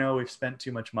 well, we've spent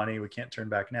too much money, we can't turn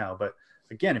back now. But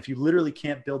again, if you literally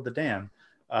can't build the dam,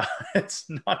 it's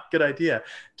not a good idea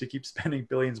to keep spending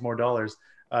billions more dollars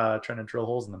trying to drill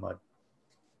holes in the mud.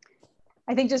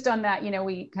 I think just on that,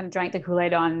 we kind of drank the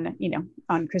Kool-Aid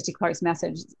on Christy Clark's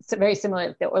message. It's very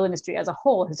similar. The oil industry as a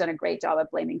whole has done a great job of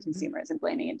blaming consumers and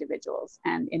blaming individuals,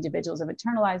 and individuals have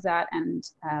internalized that. And,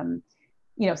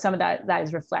 some of that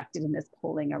is reflected in this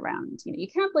polling around, you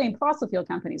can't blame fossil fuel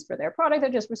companies for their product. They're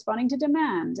just responding to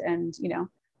demand. And,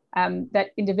 that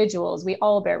individuals, we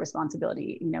all bear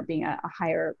responsibility, being a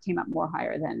higher, came up more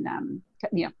higher than,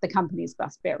 the companies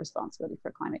must bear responsibility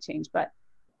for climate change. But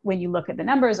when you look at the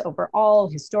numbers overall,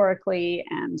 historically,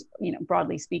 and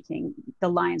broadly speaking, the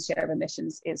lion's share of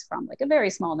emissions is from like a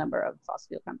very small number of fossil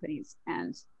fuel companies,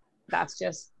 and that's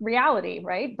just reality,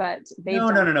 right? But they've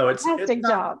done a fantastic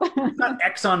job. It's not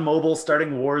ExxonMobil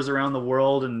starting wars around the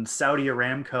world and Saudi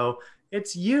Aramco.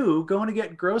 It's you going to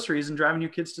get groceries and driving your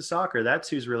kids to soccer.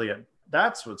 That's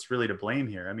what's really to blame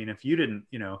here. I mean, if you didn't,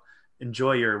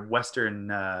 enjoy your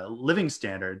Western living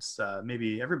standards,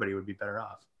 maybe everybody would be better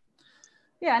off.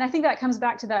 Yeah, and I think that comes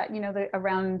back to that,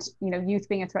 around, youth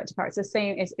being a threat to power. It's the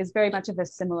same, is very much of a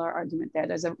similar argument there.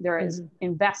 There is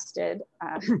invested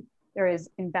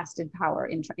power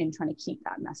in trying to keep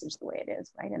that message the way it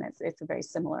is, right? And it's a very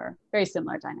similar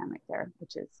dynamic there,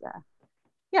 which is,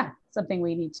 something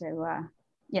we need to,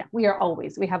 we have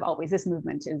always, this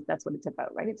movement that's what it's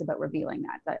about, right? It's about revealing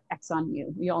that Exxon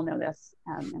knew, we all know this,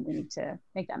 and we need to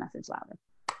make that message louder.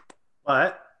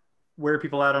 But where are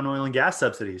people at on oil and gas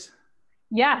subsidies?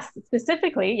 Yes,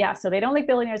 specifically, yeah. So they don't like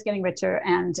billionaires getting richer,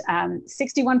 and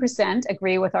 61%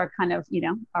 agree with our kind of,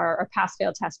 our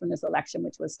pass-fail test from this election,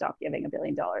 which was stop giving $1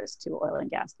 billion to oil and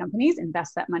gas companies,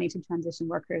 invest that money to transition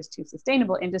workers to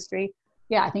sustainable industry.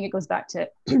 Yeah, I think it goes back to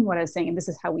what I was saying, and this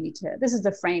is how we need to, this is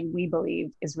the frame we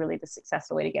believe is really the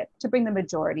successful way to bring the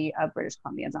majority of British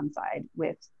Columbians on side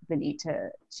with the need to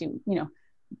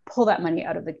pull that money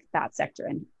out of that sector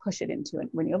and push it into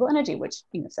renewable energy, which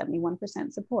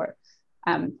 71% support.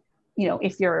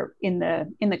 If you're in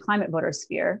the climate voter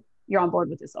sphere, you're on board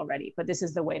with this already, but this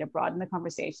is the way to broaden the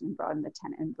conversation, broaden the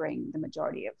tent, and bring the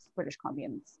majority of British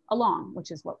Columbians along,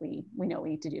 which is what we know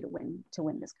we need to do to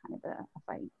win this kind of a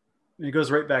fight. And it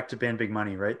goes right back to ban big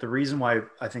money, right? The reason why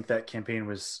I think that campaign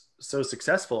was so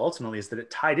successful ultimately is that it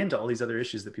tied into all these other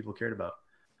issues that people cared about.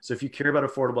 So if you care about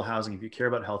affordable housing, if you care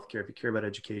about healthcare, if you care about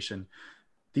education,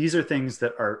 these are things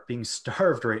that are being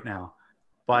starved right now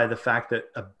by the fact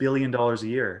that $1 billion a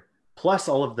year, plus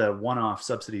all of the one-off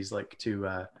subsidies like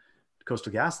to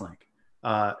Coastal GasLink,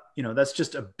 that's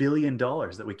just $1 billion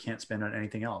that we can't spend on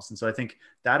anything else. And so I think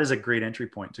that is a great entry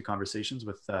point to conversations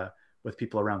with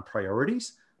people around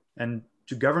priorities, and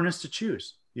to governments to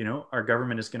choose. Our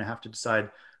government is going to have to decide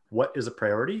what is a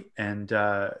priority, and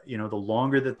the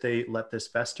longer that they let this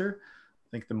fester, I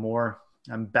think the more,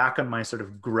 I'm back on my sort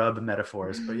of grub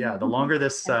metaphors, but yeah, the longer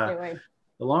this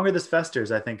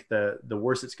festers, I think the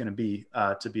worse it's going to be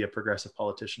a progressive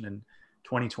politician in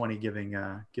 2020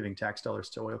 giving tax dollars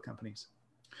to oil companies.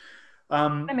 I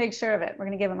make sure of it. We're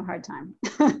going to give them a hard time.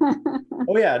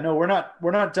 Oh yeah, no, we're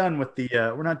not done with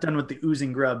the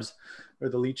oozing grubs or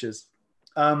the leeches.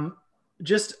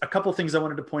 Just a couple things I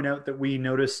wanted to point out that we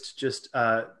noticed, just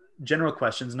general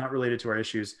questions, not related to our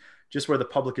issues, just where the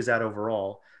public is at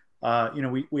overall.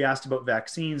 We asked about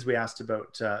vaccines, we asked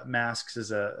about masks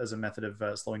as a method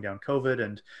of slowing down COVID.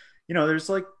 And, there's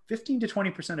like 15 to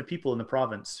 20% of people in the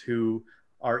province who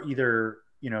are either,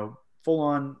 full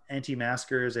on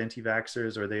anti-maskers,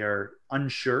 anti-vaxxers, or they are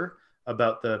unsure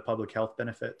about the public health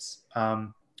benefits.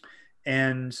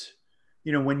 And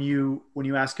when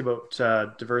you ask about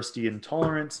diversity and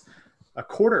tolerance, a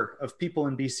quarter of people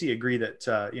in BC agree that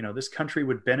this country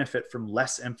would benefit from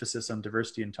less emphasis on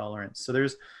diversity and tolerance. So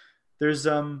there's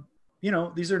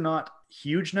these are not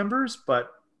huge numbers,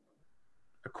 but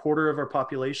a quarter of our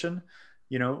population,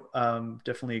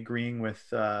 definitely agreeing with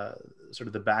sort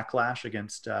of the backlash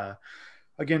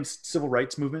against civil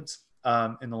rights movements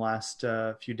in the last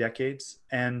few decades.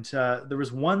 And there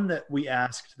was one that we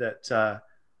asked that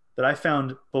I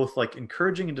found both like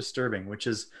encouraging and disturbing, which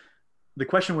is the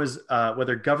question was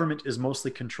whether government is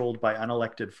mostly controlled by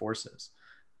unelected forces.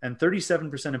 And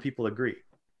 37% of people agree.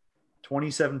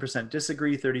 27%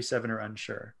 disagree, 37% are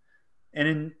unsure.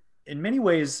 And in many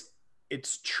ways,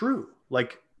 it's true.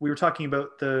 Like we were talking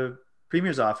about the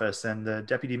premier's office and the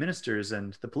deputy ministers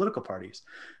and the political parties.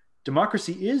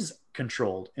 Democracy is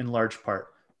controlled in large part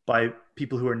by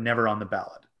people who are never on the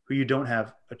ballot, who you don't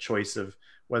have a choice of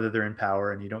whether they're in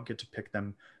power, and you don't get to pick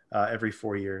them every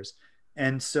 4 years.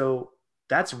 And so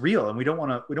that's real, and we don't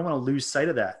want to lose sight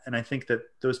of that. And I think that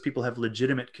those people have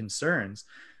legitimate concerns,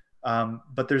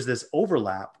 but there's this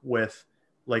overlap with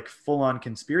like full-on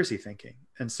conspiracy thinking.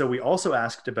 And so we also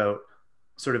asked about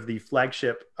sort of the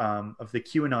flagship of the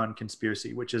QAnon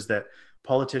conspiracy, which is that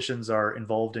politicians are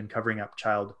involved in covering up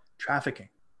child trafficking.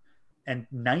 And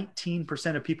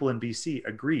 19% of people in BC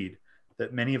agreed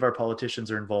that many of our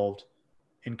politicians are involved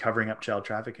in covering up child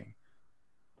trafficking.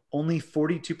 Only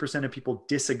 42% of people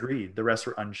disagreed. The rest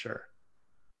were unsure.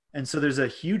 And so there's a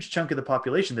huge chunk of the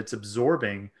population that's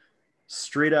absorbing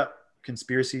straight up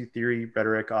conspiracy theory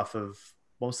rhetoric off of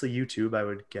mostly YouTube, I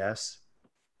would guess,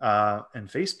 and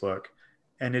Facebook.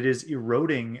 And it is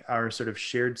eroding our sort of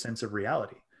shared sense of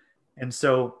reality. And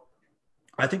so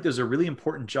I think there's a really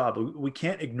important job. We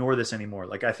can't ignore this anymore.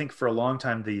 Like I think for a long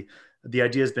time, the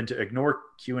idea has been to ignore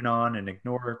QAnon and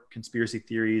ignore conspiracy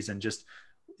theories and just,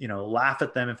 laugh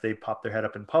at them if they pop their head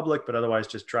up in public, but otherwise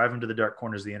just drive them to the dark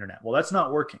corners of the internet. Well, that's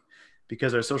not working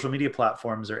because our social media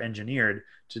platforms are engineered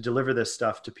to deliver this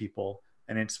stuff to people,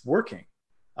 and it's working.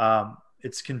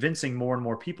 It's convincing more and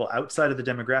more people outside of the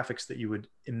demographics that you would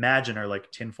imagine are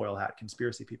like tinfoil hat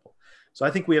conspiracy people. So I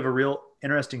think we have a real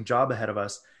interesting job ahead of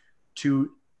us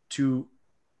to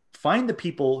find the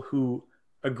people who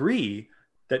agree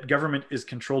that government is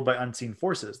controlled by unseen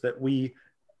forces, that we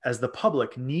as the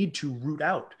public need to root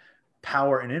out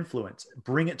power and influence,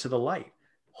 bring it to the light,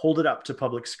 hold it up to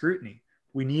public scrutiny.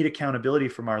 We need accountability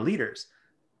from our leaders,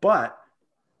 but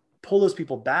pull those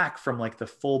people back from like the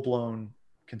full-blown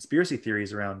conspiracy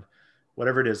theories around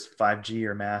whatever it is, 5G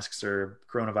or masks or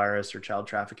coronavirus or child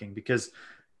trafficking, because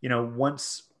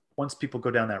once people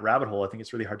go down that rabbit hole, I think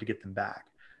it's really hard to get them back.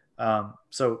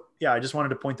 So yeah, I just wanted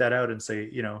to point that out and say,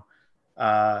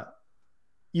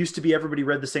 used to be everybody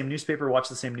read the same newspaper, watched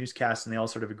the same newscast, and they all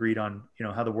sort of agreed on,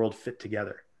 how the world fit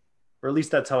together. Or at least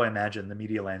that's how I imagine the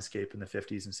media landscape in the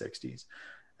 50s and 60s.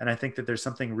 And I think that there's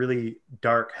something really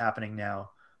dark happening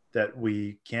now that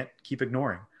we can't keep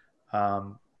ignoring.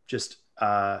 We're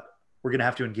going to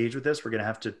have to engage with this. We're going to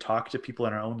have to talk to people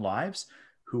in our own lives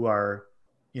who are,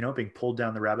 being pulled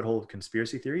down the rabbit hole of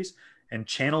conspiracy theories and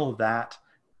channel that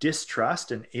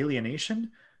distrust and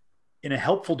alienation in a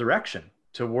helpful direction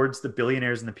towards the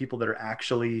billionaires and the people that are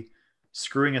actually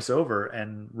screwing us over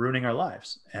and ruining our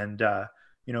lives. And,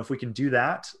 if we can do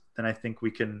that, then I think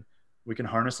we can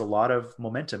harness a lot of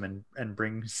momentum and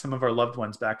bring some of our loved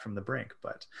ones back from the brink.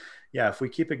 But yeah, if we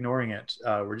keep ignoring it,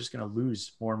 we're just going to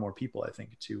lose more and more people, I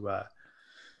think, to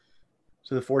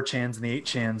the 4chans and the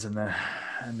 8chans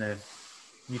and the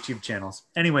YouTube channels.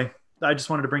 Anyway, I just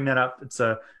wanted to bring that up. It's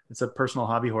a personal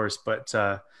hobby horse, but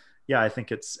yeah, I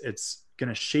think it's going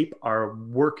to shape our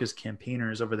work as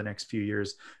campaigners over the next few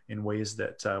years in ways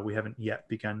that we haven't yet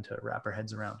begun to wrap our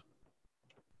heads around.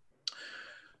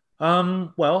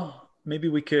 Well, maybe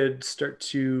we could start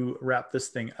to wrap this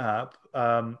thing up.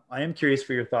 I am curious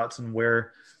for your thoughts on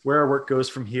where our work goes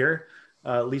from here.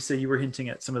 Lisa, you were hinting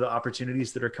at some of the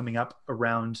opportunities that are coming up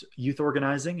around youth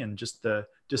organizing and just the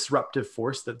disruptive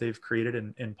force that they've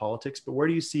created in politics. But where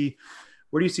do you see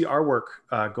our work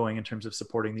going in terms of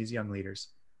supporting these young leaders?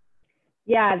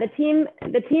 Yeah, the team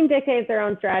dictates their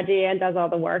own strategy and does all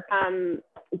the work.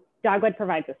 Dogwood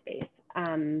provides a space.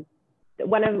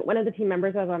 One of the team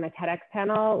members was on a TEDx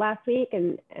panel last week,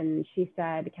 and she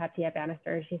said, Katia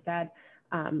Bannister, she said,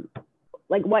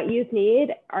 like what youth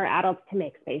need are adults to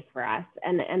make space for us,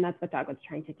 and that's what Dogwood's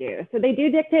trying to do. So they do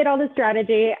dictate all the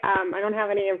strategy. I don't have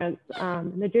any evidence.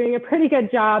 They're doing a pretty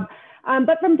good job.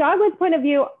 But from Dogwood's point of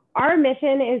view, our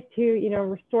mission is to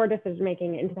restore decision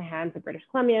making into the hands of British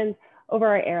Columbians over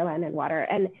our air, land, and water.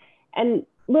 And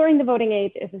lowering the voting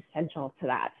age is essential to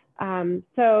that.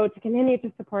 So to continue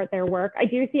to support their work, I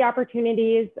do see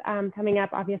opportunities coming up.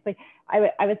 Obviously,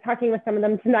 I was talking with some of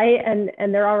them tonight,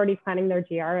 and they're already planning their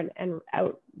GR and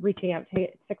reaching out to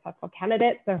successful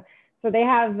candidates. So they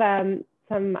have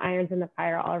some irons in the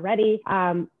fire already.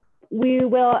 We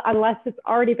will, unless it's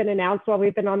already been announced while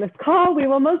we've been on this call, we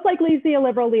will most likely see a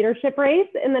Liberal leadership race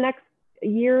in the next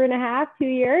year and a half, 2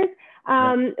 years,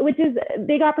 which is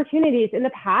big opportunities. In the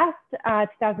past,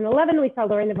 2011, we saw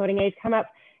lowering the voting age come up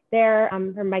there.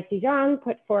 From Mike DeJong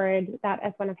put forward that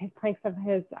as one of his planks of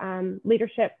his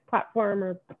leadership platform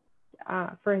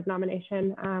or for his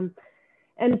nomination.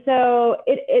 And so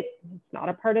it's not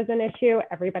a partisan issue.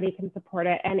 Everybody can support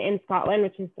it. And in Scotland,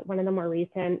 which is one of the more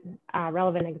recent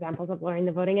relevant examples of lowering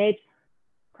the voting age,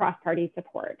 cross-party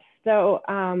support. So,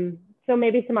 so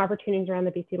maybe some opportunities around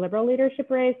the BC Liberal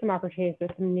leadership race, some opportunities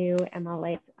with some new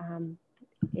MLAs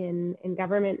in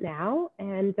government now.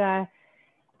 And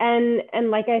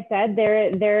like I said,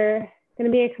 they're going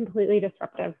to be a completely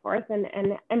disruptive force,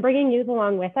 and bringing youth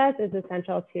along with us is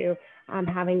essential to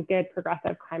having good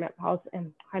progressive climate policy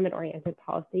and climate-oriented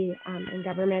policy in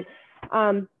government.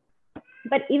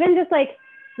 But even just like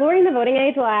lowering the voting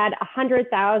age will add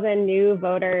 100,000 new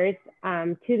voters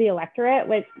to the electorate,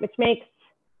 which makes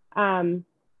the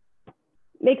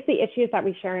issues that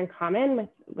we share in common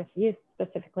with youth,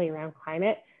 specifically around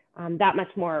climate, that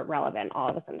much more relevant all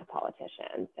of a sudden to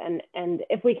politicians. And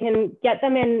if we can get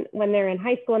them in when they're in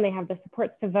high school and they have the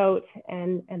supports to vote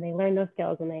and they learn those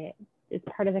skills and it's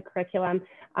part of the curriculum,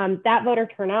 that voter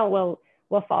turnout will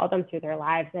follow them through their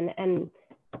lives. And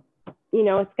you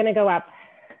know, it's going to go up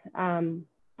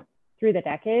through the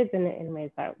decades in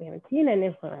ways that we haven't seen and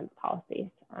influence policies.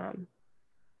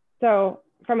 So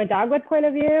from a Dogwood point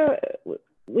of view,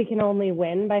 we can only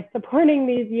win by supporting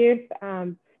these youth.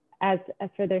 As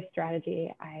for their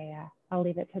strategy, I'll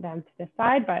leave it to them to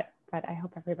decide, but I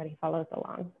hope everybody follows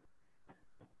along.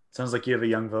 Sounds like you have a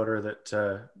young voter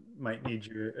that might need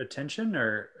your attention,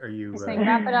 or are you saying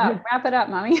wrap it up,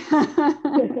 mommy?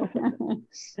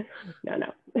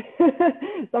 No.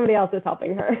 Somebody else is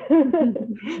helping her.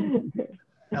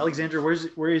 Alexandra,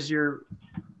 where is your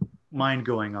mind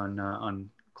going on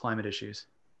climate issues?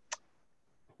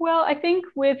 Well, I think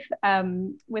with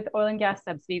oil and gas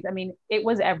subsidies, I mean, it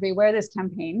was everywhere this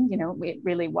campaign. You know, it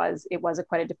really was. It was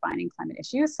quite a defining climate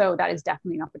issue. So that is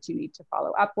definitely an opportunity to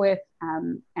follow up with.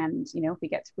 And you know,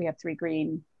 we have three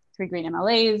green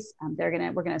MLAs.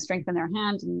 We're gonna strengthen their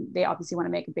hand, and they obviously want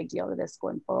to make a big deal of this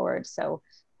going forward. So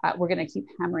we're gonna keep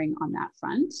hammering on that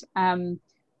front.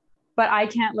 But I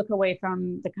can't look away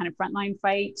from the kind of frontline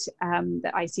fight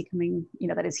that I see coming, you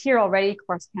know, that is here already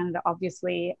across Canada,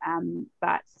 obviously.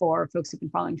 But for folks who've been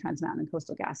following Trans Mountain and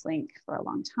Coastal GasLink for a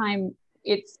long time,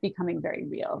 it's becoming very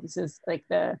real. This is like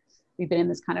we've been in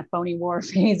this kind of phony war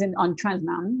phase on Trans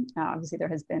Mountain. Obviously, there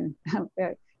has been a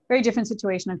very different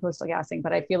situation on Coastal GasLink,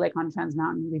 but I feel like on Trans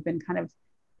Mountain, we've been kind of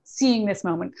seeing this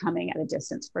moment coming at a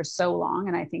distance for so long,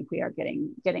 and I think we are getting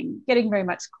very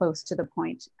much close to the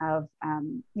point of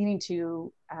needing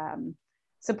to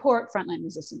support frontline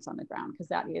resistance on the ground, because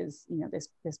that is, you know,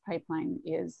 this pipeline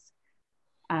is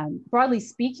broadly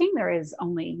speaking, there is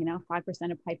only, you know,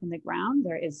 5% of pipe in the ground.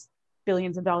 There is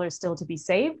billions of dollars still to be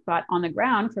saved, but on the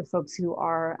ground, for folks who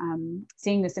are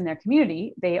seeing this in their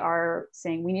community, they are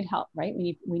saying we need help, right?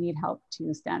 We need help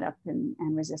to stand up and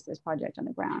resist this project on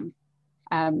the ground.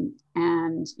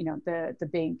 And you know, the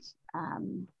big,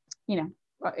 you know,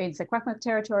 in Secwepemc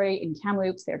territory, in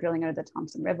Kamloops, they're drilling out of the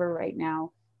Thompson River right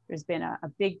now. There's been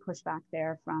a big pushback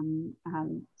there from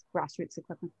grassroots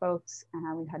Secwepemc folks.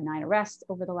 We've had 9 arrests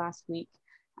over the last week.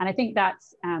 And I think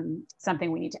that's something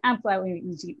we need to amplify. We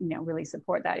need to, you know, really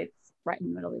support that. It's right in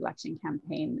the middle of the election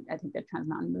campaign. I think the Trans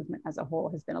Mountain movement as a whole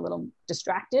has been a little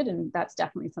distracted, and that's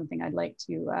definitely something I'd like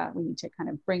to, we need to kind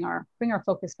of bring our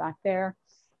focus back there.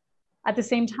 At the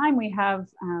same time, we have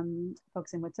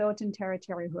folks in Wet'suwet'en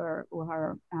territory who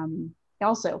are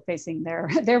also facing their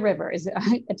river.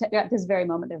 At this very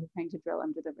moment, they're preparing to drill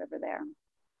under the river there.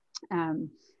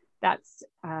 That's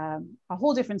a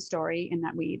whole different story in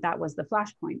that was the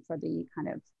flashpoint for the kind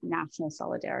of national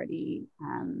solidarity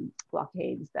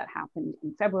blockades that happened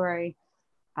in February.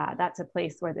 That's a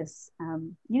place where this,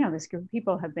 you know, this group of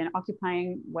people have been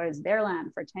occupying what is their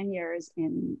land for 10 years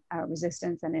in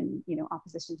resistance and in, you know,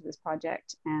 opposition to this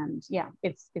project. And yeah,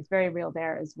 it's very real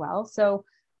there as well. So,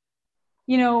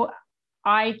 you know,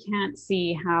 I can't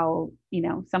see how, you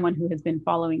know, someone who has been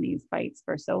following these fights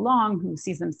for so long, who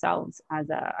sees themselves as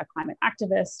a climate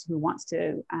activist, who wants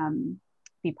to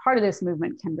be part of this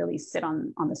movement, can really sit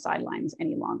on the sidelines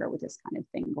any longer with this kind of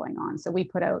thing going on. So we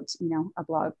put out, you know, a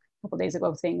blog couple of days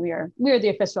ago saying we are the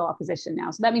official opposition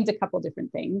now. So that means a couple of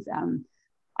different things.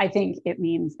 I think it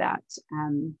means that,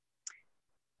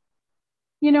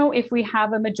 if we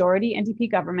have a majority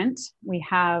NDP government, we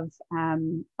have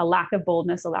a lack of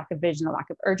boldness, a lack of vision, a lack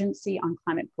of urgency on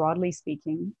climate, broadly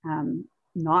speaking.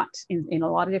 Not in a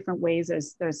lot of different ways.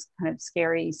 There's kind of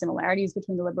scary similarities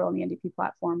between the Liberal and the NDP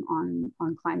platform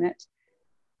on climate.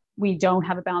 We don't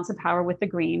have a balance of power with the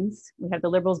Greens. We have the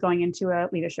Liberals going into a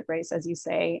leadership race, as you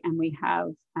say, and we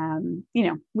have,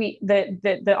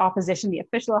 the opposition, the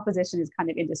official opposition, is kind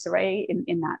of in disarray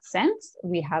in that sense.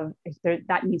 We have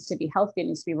that needs to be healthy, it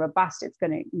needs to be robust. It's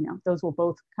going to, those will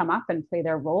both come up and play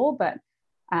their role, but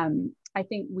I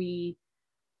think we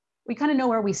kind of know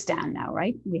where we stand now,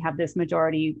 right? We have this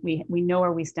majority. We know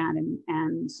where we stand,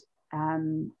 and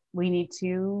we need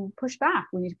to push back.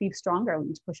 We need to be stronger. We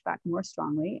need to push back more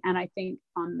strongly. And I think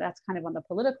that's kind of on the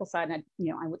political side. And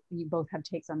you both have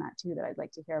takes on that too that I'd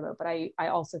like to hear about. But I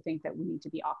also think that we need to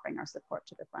be offering our support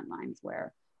to the front lines,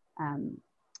 where,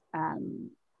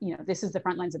 this is the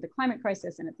front lines of the climate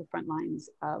crisis, and it's the front lines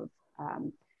of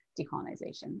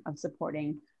decolonization, of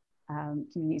supporting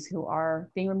communities who are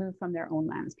being removed from their own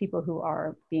lands, people who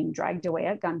are being dragged away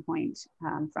at gunpoint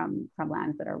from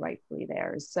lands that are rightfully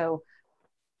theirs. So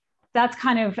that's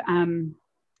kind of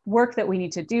work that we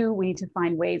need to do. We need to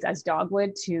find ways as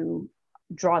Dogwood to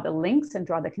draw the links and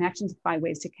draw the connections, find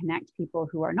ways to connect people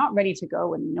who are not ready to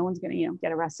go, and no one's going to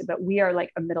get arrested, but we are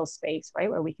like a middle space, right,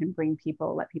 where we can bring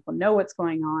people, let people know what's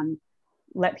going on,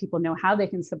 let people know how they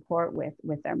can support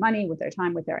with their money, with their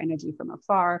time, with their energy from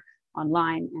afar,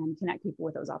 online, and connect people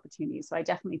with those opportunities. So I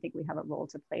definitely think we have a role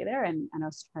to play there, and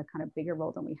a kind of bigger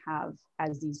role than we have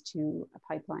as these two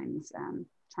pipelines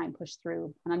try and push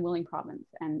through an unwilling province,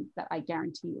 and that I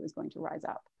guarantee you is going to rise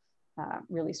up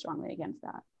really strongly against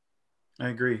that. I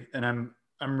agree, and I'm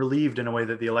relieved in a way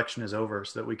that the election is over,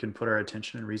 so that we can put our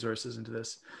attention and resources into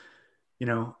this.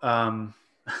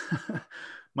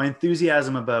 My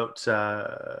enthusiasm about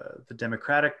the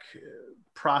democratic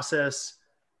process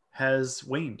has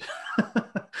waned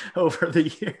over the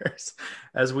years,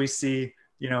 as we see,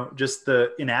 just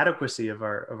the inadequacy of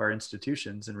our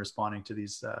institutions in responding to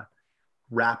these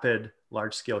rapid,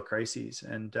 large-scale crises.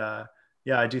 And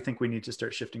I do think we need to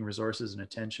start shifting resources and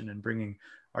attention and bringing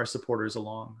our supporters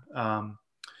along. I'm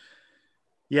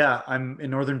in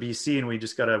northern BC, and we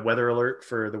just got a weather alert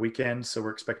for the weekend, so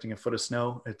we're expecting a foot of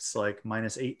snow. It's like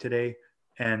 -8 today,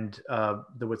 and the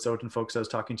Wet'suwet'en folks I was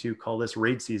talking to call this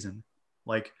raid season.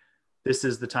 Like, this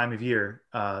is the time of year,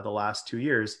 the last 2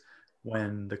 years,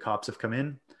 when the cops have come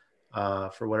in.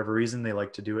 For whatever reason, they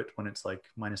like to do it when it's like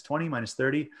 -20,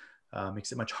 -30.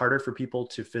 Makes it much harder for people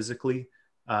to physically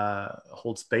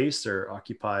hold space or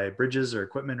occupy bridges or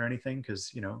equipment or anything,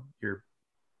 because you're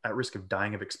at risk of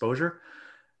dying of exposure.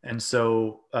 And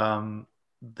so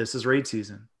this is raid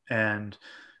season, and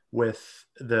with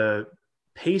the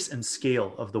pace and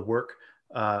scale of the work,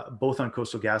 both on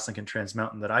Coastal GasLink and Trans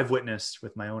Mountain, that I've witnessed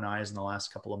with my own eyes in the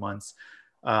last couple of months,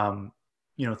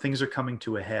 things are coming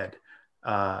to a head.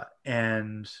 We're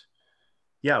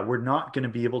not going to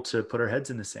be able to put our heads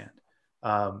in the sand,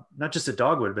 not just at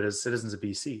Dogwood, but as citizens of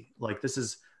BC. Like, this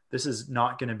is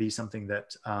not going to be something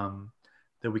that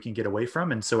we can get away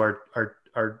from. And so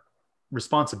our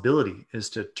responsibility is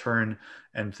to turn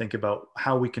and think about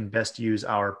how we can best use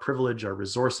our privilege, our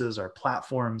resources, our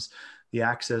platforms, the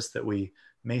access that we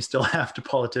may still have to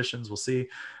politicians, we'll see,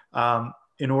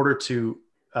 in order to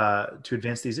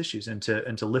advance these issues and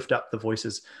to lift up the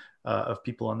voices of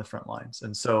people on the front lines.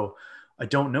 And so I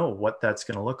don't know what that's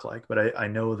going to look like, but I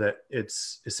know that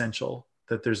it's essential,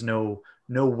 that there's no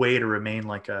way to remain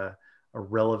like a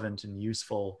relevant and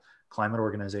useful climate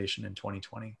organization in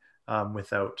 2020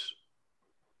 without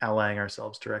allying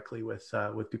ourselves directly with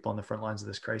people on the front lines of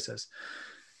this crisis.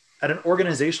 At an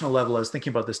organizational level, I was thinking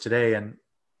about this today, and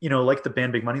like the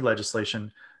ban big money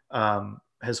legislation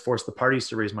has forced the parties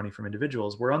to raise money from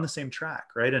individuals, we're on the same track,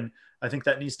 right? And I think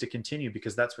that needs to continue,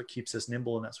 because that's what keeps us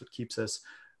nimble, and that's what keeps us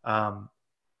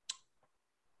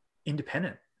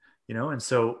independent, And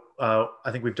so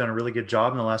I think we've done a really good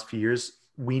job in the last few years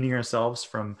weaning ourselves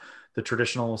from the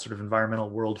traditional sort of environmental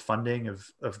world funding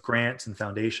of grants and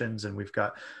foundations. And we've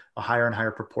got a higher and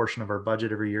higher proportion of our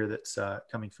budget every year that's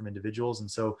coming from individuals.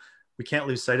 And so we can't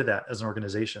lose sight of that as an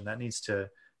organization. That needs to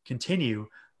continue,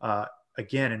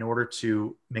 again, in order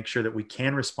to make sure that we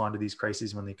can respond to these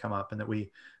crises when they come up, and that we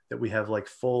have like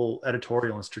full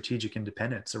editorial and strategic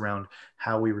independence around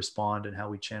how we respond and how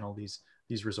we channel these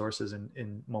resources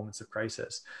in moments of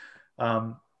crisis.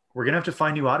 We're going to have to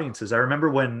find new audiences. I remember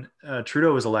when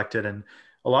Trudeau was elected, and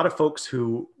a lot of folks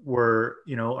who were,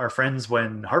 our friends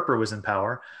when Harper was in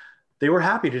power, they were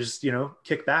happy to just,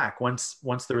 kick back. Once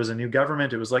there was a new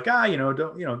government, it was like,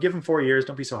 don't, give them 4 years.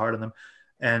 Don't be so hard on them.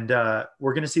 And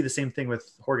we're going to see the same thing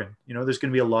with Horgan. There's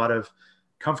going to be a lot of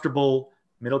comfortable,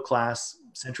 middle-class,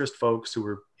 centrist folks who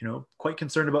were, quite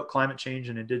concerned about climate change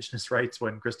and Indigenous rights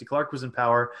when Christy Clark was in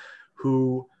power,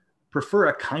 who prefer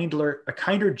a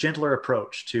kinder, gentler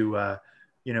approach to,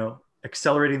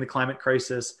 accelerating the climate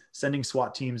crisis, sending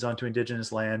SWAT teams onto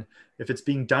Indigenous land. If it's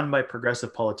being done by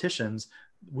progressive politicians,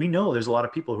 we know there's a lot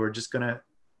of people who are just going to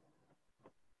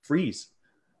freeze,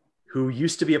 who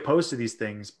used to be opposed to these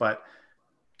things, but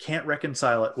can't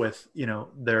reconcile it with,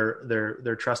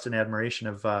 their trust and admiration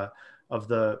of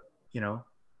the,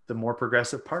 the more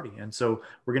progressive party. And so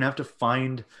we're going to have to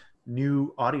find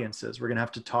new audiences. We're going to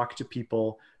have to talk to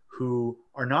people who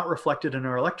are not reflected in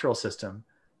our electoral system,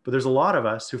 but there's a lot of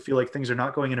us who feel like things are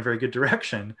not going in a very good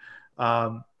direction.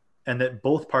 And that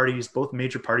both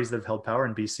major parties that have held power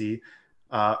in BC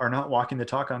are not walking the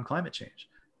talk on climate change.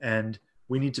 And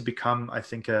we need to become, I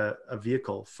think, a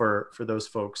vehicle for those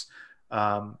folks,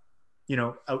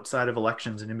 outside of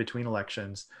elections and in between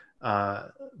elections.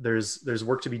 There's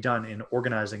work to be done in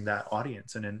organizing that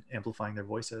audience and in amplifying their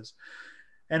voices.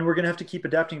 And we're going to have to keep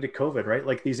adapting to COVID, right?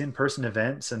 Like these in-person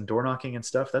events and door knocking and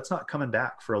stuff, that's not coming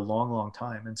back for a long, long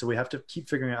time. And so we have to keep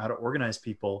figuring out how to organize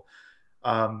people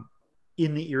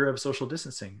in the era of social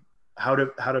distancing, how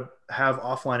to have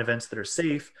offline events that are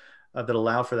safe, that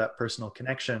allow for that personal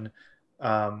connection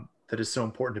that is so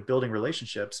important to building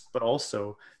relationships, but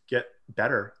also get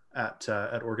better at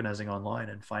organizing online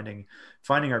and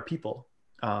finding our people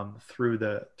through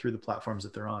the platforms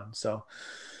that they're on. So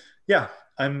yeah,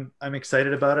 I'm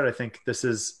excited about it. I think this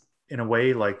is, in a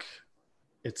way, like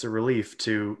it's a relief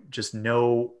to just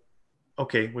know,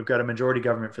 okay, we've got a majority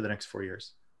government for the next 4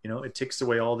 years. It takes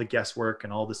away all the guesswork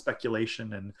and all the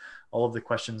speculation and all of the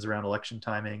questions around election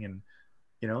timing. And,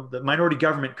 the minority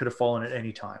government could have fallen at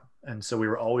any time. And so we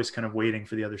were always kind of waiting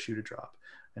for the other shoe to drop.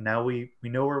 And now we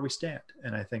know where we stand.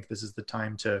 And I think this is the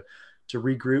time to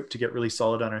regroup, to get really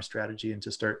solid on our strategy, and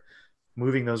to start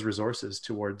moving those resources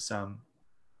towards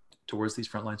these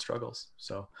frontline struggles.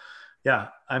 So yeah,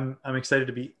 I'm excited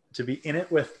to be in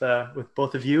it with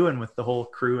both of you and with the whole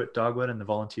crew at Dogwood and the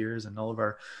volunteers and all of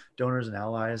our donors and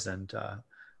allies and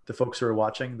the folks who are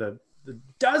watching, the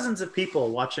dozens of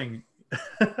people watching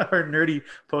our nerdy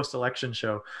post-election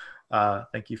show.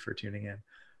 Thank you for tuning in.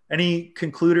 Any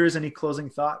concluders, any closing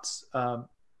thoughts?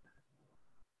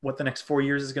 What the next 4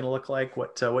 years is going to look like?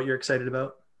 What you're excited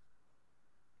about?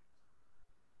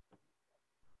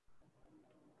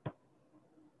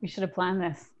 We should have planned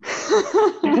this. I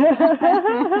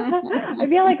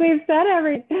feel like we've said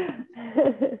everything.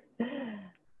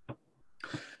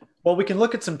 Well, we can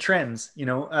look at some trends.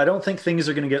 I don't think things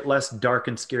are going to get less dark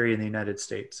and scary in the United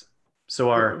States. So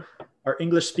our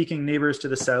English-speaking neighbors to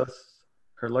the south,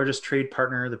 our largest trade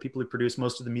partner, the people who produce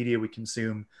most of the media we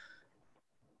consume,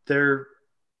 they're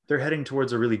heading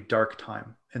towards a really dark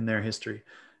time in their history.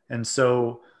 And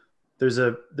so there's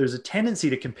a tendency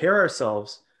to compare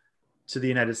ourselves to the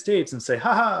United States and say,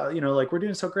 haha, like we're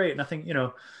doing so great. Nothing,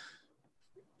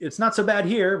 it's not so bad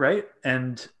here, right?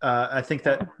 And I think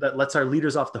that lets our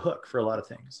leaders off the hook for a lot of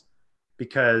things,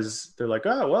 because they're like,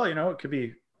 oh, well, it could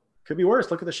be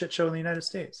worse. Look at the shit show in the United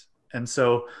States. And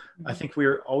so I think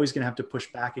we're always going to have to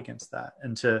push back against that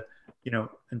and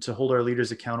to hold our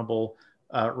leaders accountable,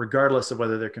 regardless of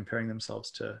whether they're comparing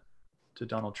themselves to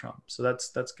Donald Trump. So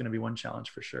that's going to be one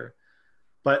challenge for sure.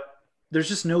 But there's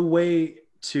just no way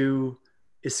to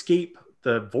escape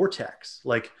the vortex.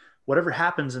 Like whatever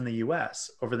happens in the US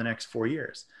over the next 4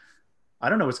 years, I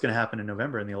don't know what's going to happen in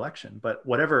November in the election, but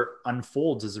whatever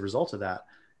unfolds as a result of that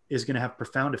is going to have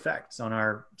profound effects on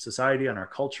our society, on our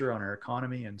culture, on our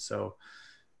economy. And so,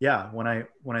 yeah, when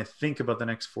I think about the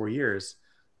next 4 years,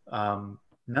 none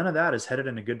of that is headed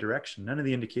in a good direction. None of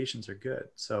the indications are good.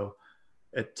 So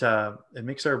it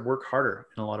makes our work harder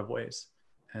in a lot of ways.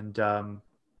 And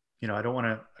I don't want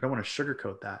to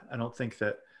sugarcoat that. I don't think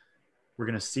that we're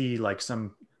going to see like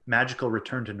some magical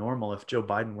return to normal if Joe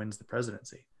Biden wins the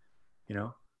presidency.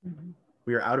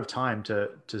 We are out of time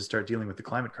to start dealing with the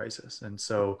climate crisis. And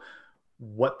so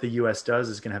what the US does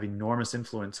is going to have enormous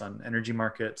influence on energy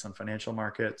markets, on financial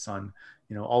markets, on,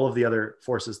 all of the other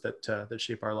forces that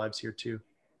shape our lives here too.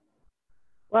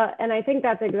 Well, and I think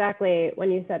that's exactly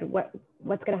when you said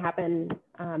what's going to happen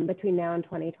between now and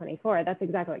 2024. That's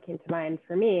exactly what came to mind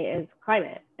for me is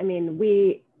climate. I mean,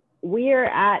 we are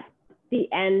at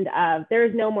the end of,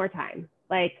 there's no more time.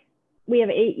 Like we have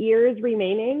 8 years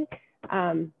remaining.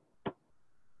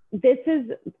 This is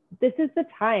the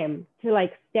time to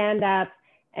like stand up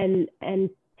and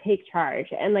take charge.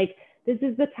 And like this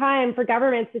is the time for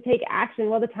governments to take action.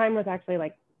 Well, the time was actually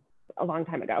like a long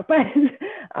time ago, but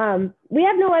we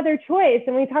have no other choice.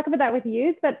 And we talk about that with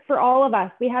youth, but for all of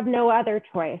us, we have no other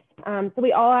choice. So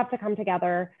we all have to come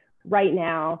together right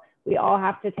now. We all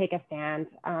have to take a stand.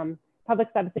 Public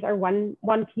subsidies are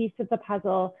one piece of the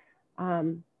puzzle,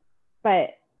 but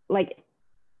like,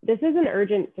 this is an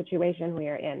urgent situation we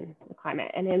are in the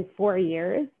climate. And in 4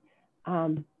 years,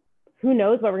 who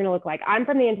knows what we're gonna look like. I'm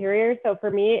from the interior, so for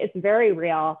me, it's very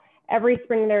real. Every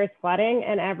spring there is flooding,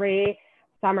 and every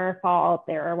summer, fall,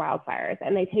 there are wildfires,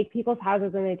 and they take people's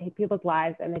houses, and they take people's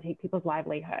lives, and they take people's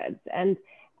livelihoods.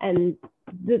 And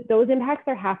those impacts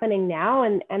are happening now,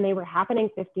 and they were happening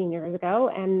 15 years ago.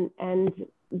 And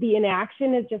the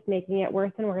inaction is just making it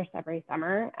worse and worse every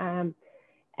summer.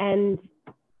 And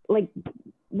like,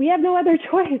 we have no other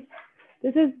choice.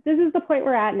 This is the point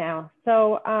we're at now.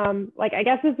 So like, I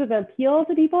guess this is an appeal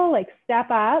to people, like,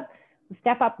 step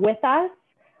up with us,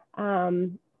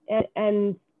 and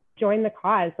join the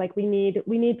cause. Like, we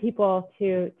need people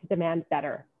to demand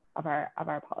better of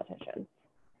our politicians.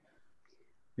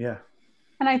 Yeah.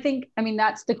 And I think, I mean,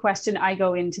 that's the question I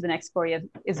go into the next 4 years,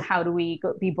 is how do we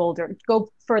be bolder, go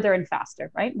further and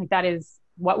faster, right? Like, that is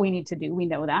what we need to do. We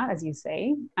know that, as you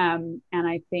say. And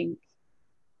I think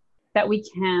that we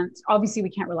can't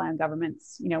rely on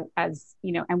governments, and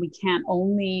we can't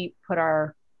only put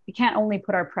our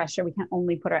pressure, we can't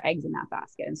only put our eggs in that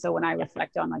basket. And so when I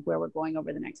reflect on like where we're going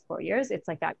over the next 4 years, it's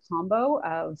like that combo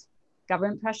of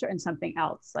government pressure and something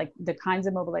else. Like, the kinds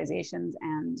of mobilizations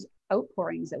and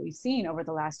outpourings that we've seen over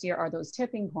the last year are those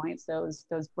tipping points, those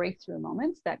breakthrough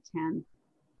moments that can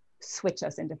switch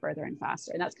us into further and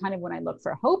faster. And that's kind of when I look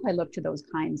for hope. I look to those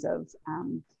kind of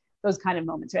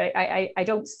moments. Right? I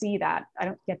don't see that. I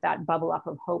don't get that bubble up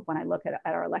of hope when I look at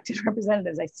our elected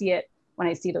representatives. I see it when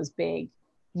I see those big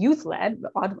youth-led,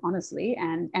 honestly,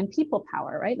 and people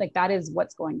power, right? Like, that is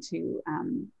what's going to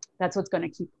that's going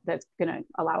to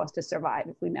allow us to survive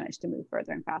if we manage to move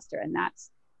further and faster. And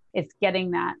it's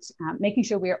getting that, making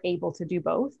sure we are able to do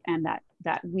both, and that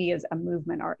we as a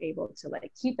movement are able to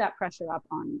like keep that pressure up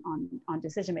on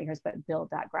decision makers, but build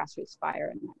that grassroots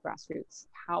fire and that grassroots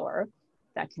power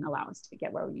that can allow us to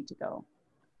get where we need to go.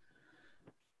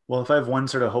 Well, if I have one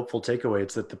sort of hopeful takeaway,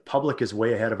 it's that the public is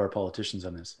way ahead of our politicians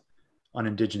on this, on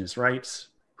Indigenous rights,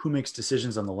 who makes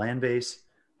decisions on the land base,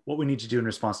 what we need to do in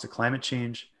response to climate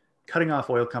change, cutting off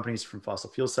oil companies from fossil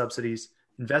fuel subsidies,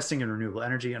 investing in renewable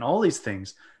energy, and all these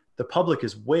things. The public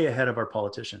is way ahead of our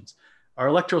politicians. Our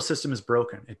electoral system is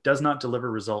broken. It does not deliver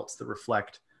results that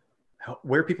reflect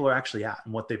where people are actually at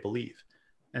and what they believe.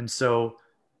 And so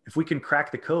if we can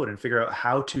crack the code and figure out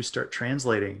how to start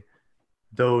translating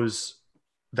those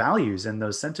values and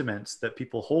those sentiments that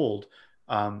people hold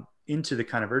into the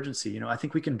kind of urgency, I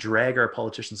think we can drag our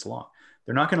politicians along.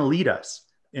 They're not going to lead us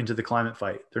into the climate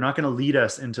fight. They're not going to lead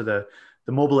us into the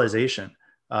mobilization,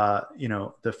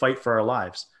 the fight for our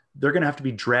lives. They're going to have to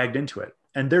be dragged into it.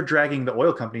 And they're dragging the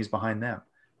oil companies behind them,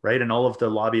 right? And all of the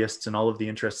lobbyists and all of the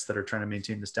interests that are trying to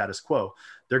maintain the status quo.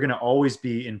 They're going to always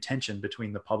be in tension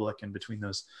between the public and between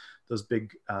those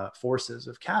big forces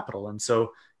of capital. And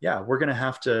so, yeah, we're going to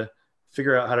have to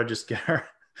figure out how to just get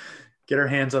our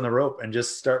hands on the rope and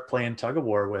just start playing tug of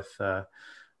war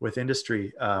with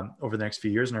industry over the next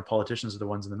few years. And our politicians are the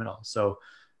ones in the middle. So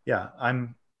yeah,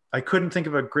 I couldn't think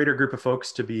of a greater group of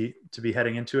folks to be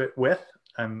heading into it with.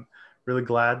 I'm really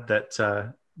glad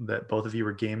that both of you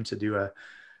were game to do a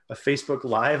Facebook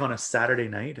Live on a Saturday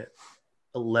night at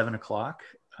 11 o'clock.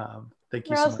 Thank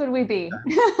you. Where else would we be?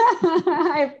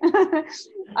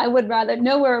 I would rather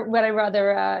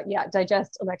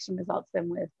digest election results than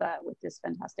with this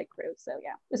fantastic crew. So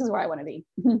yeah, this is where I want to be.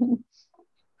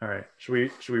 All right. Should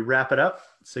we wrap it up?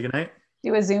 Say goodnight.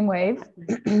 Do a Zoom wave.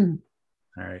 All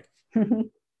right.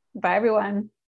 Bye, everyone.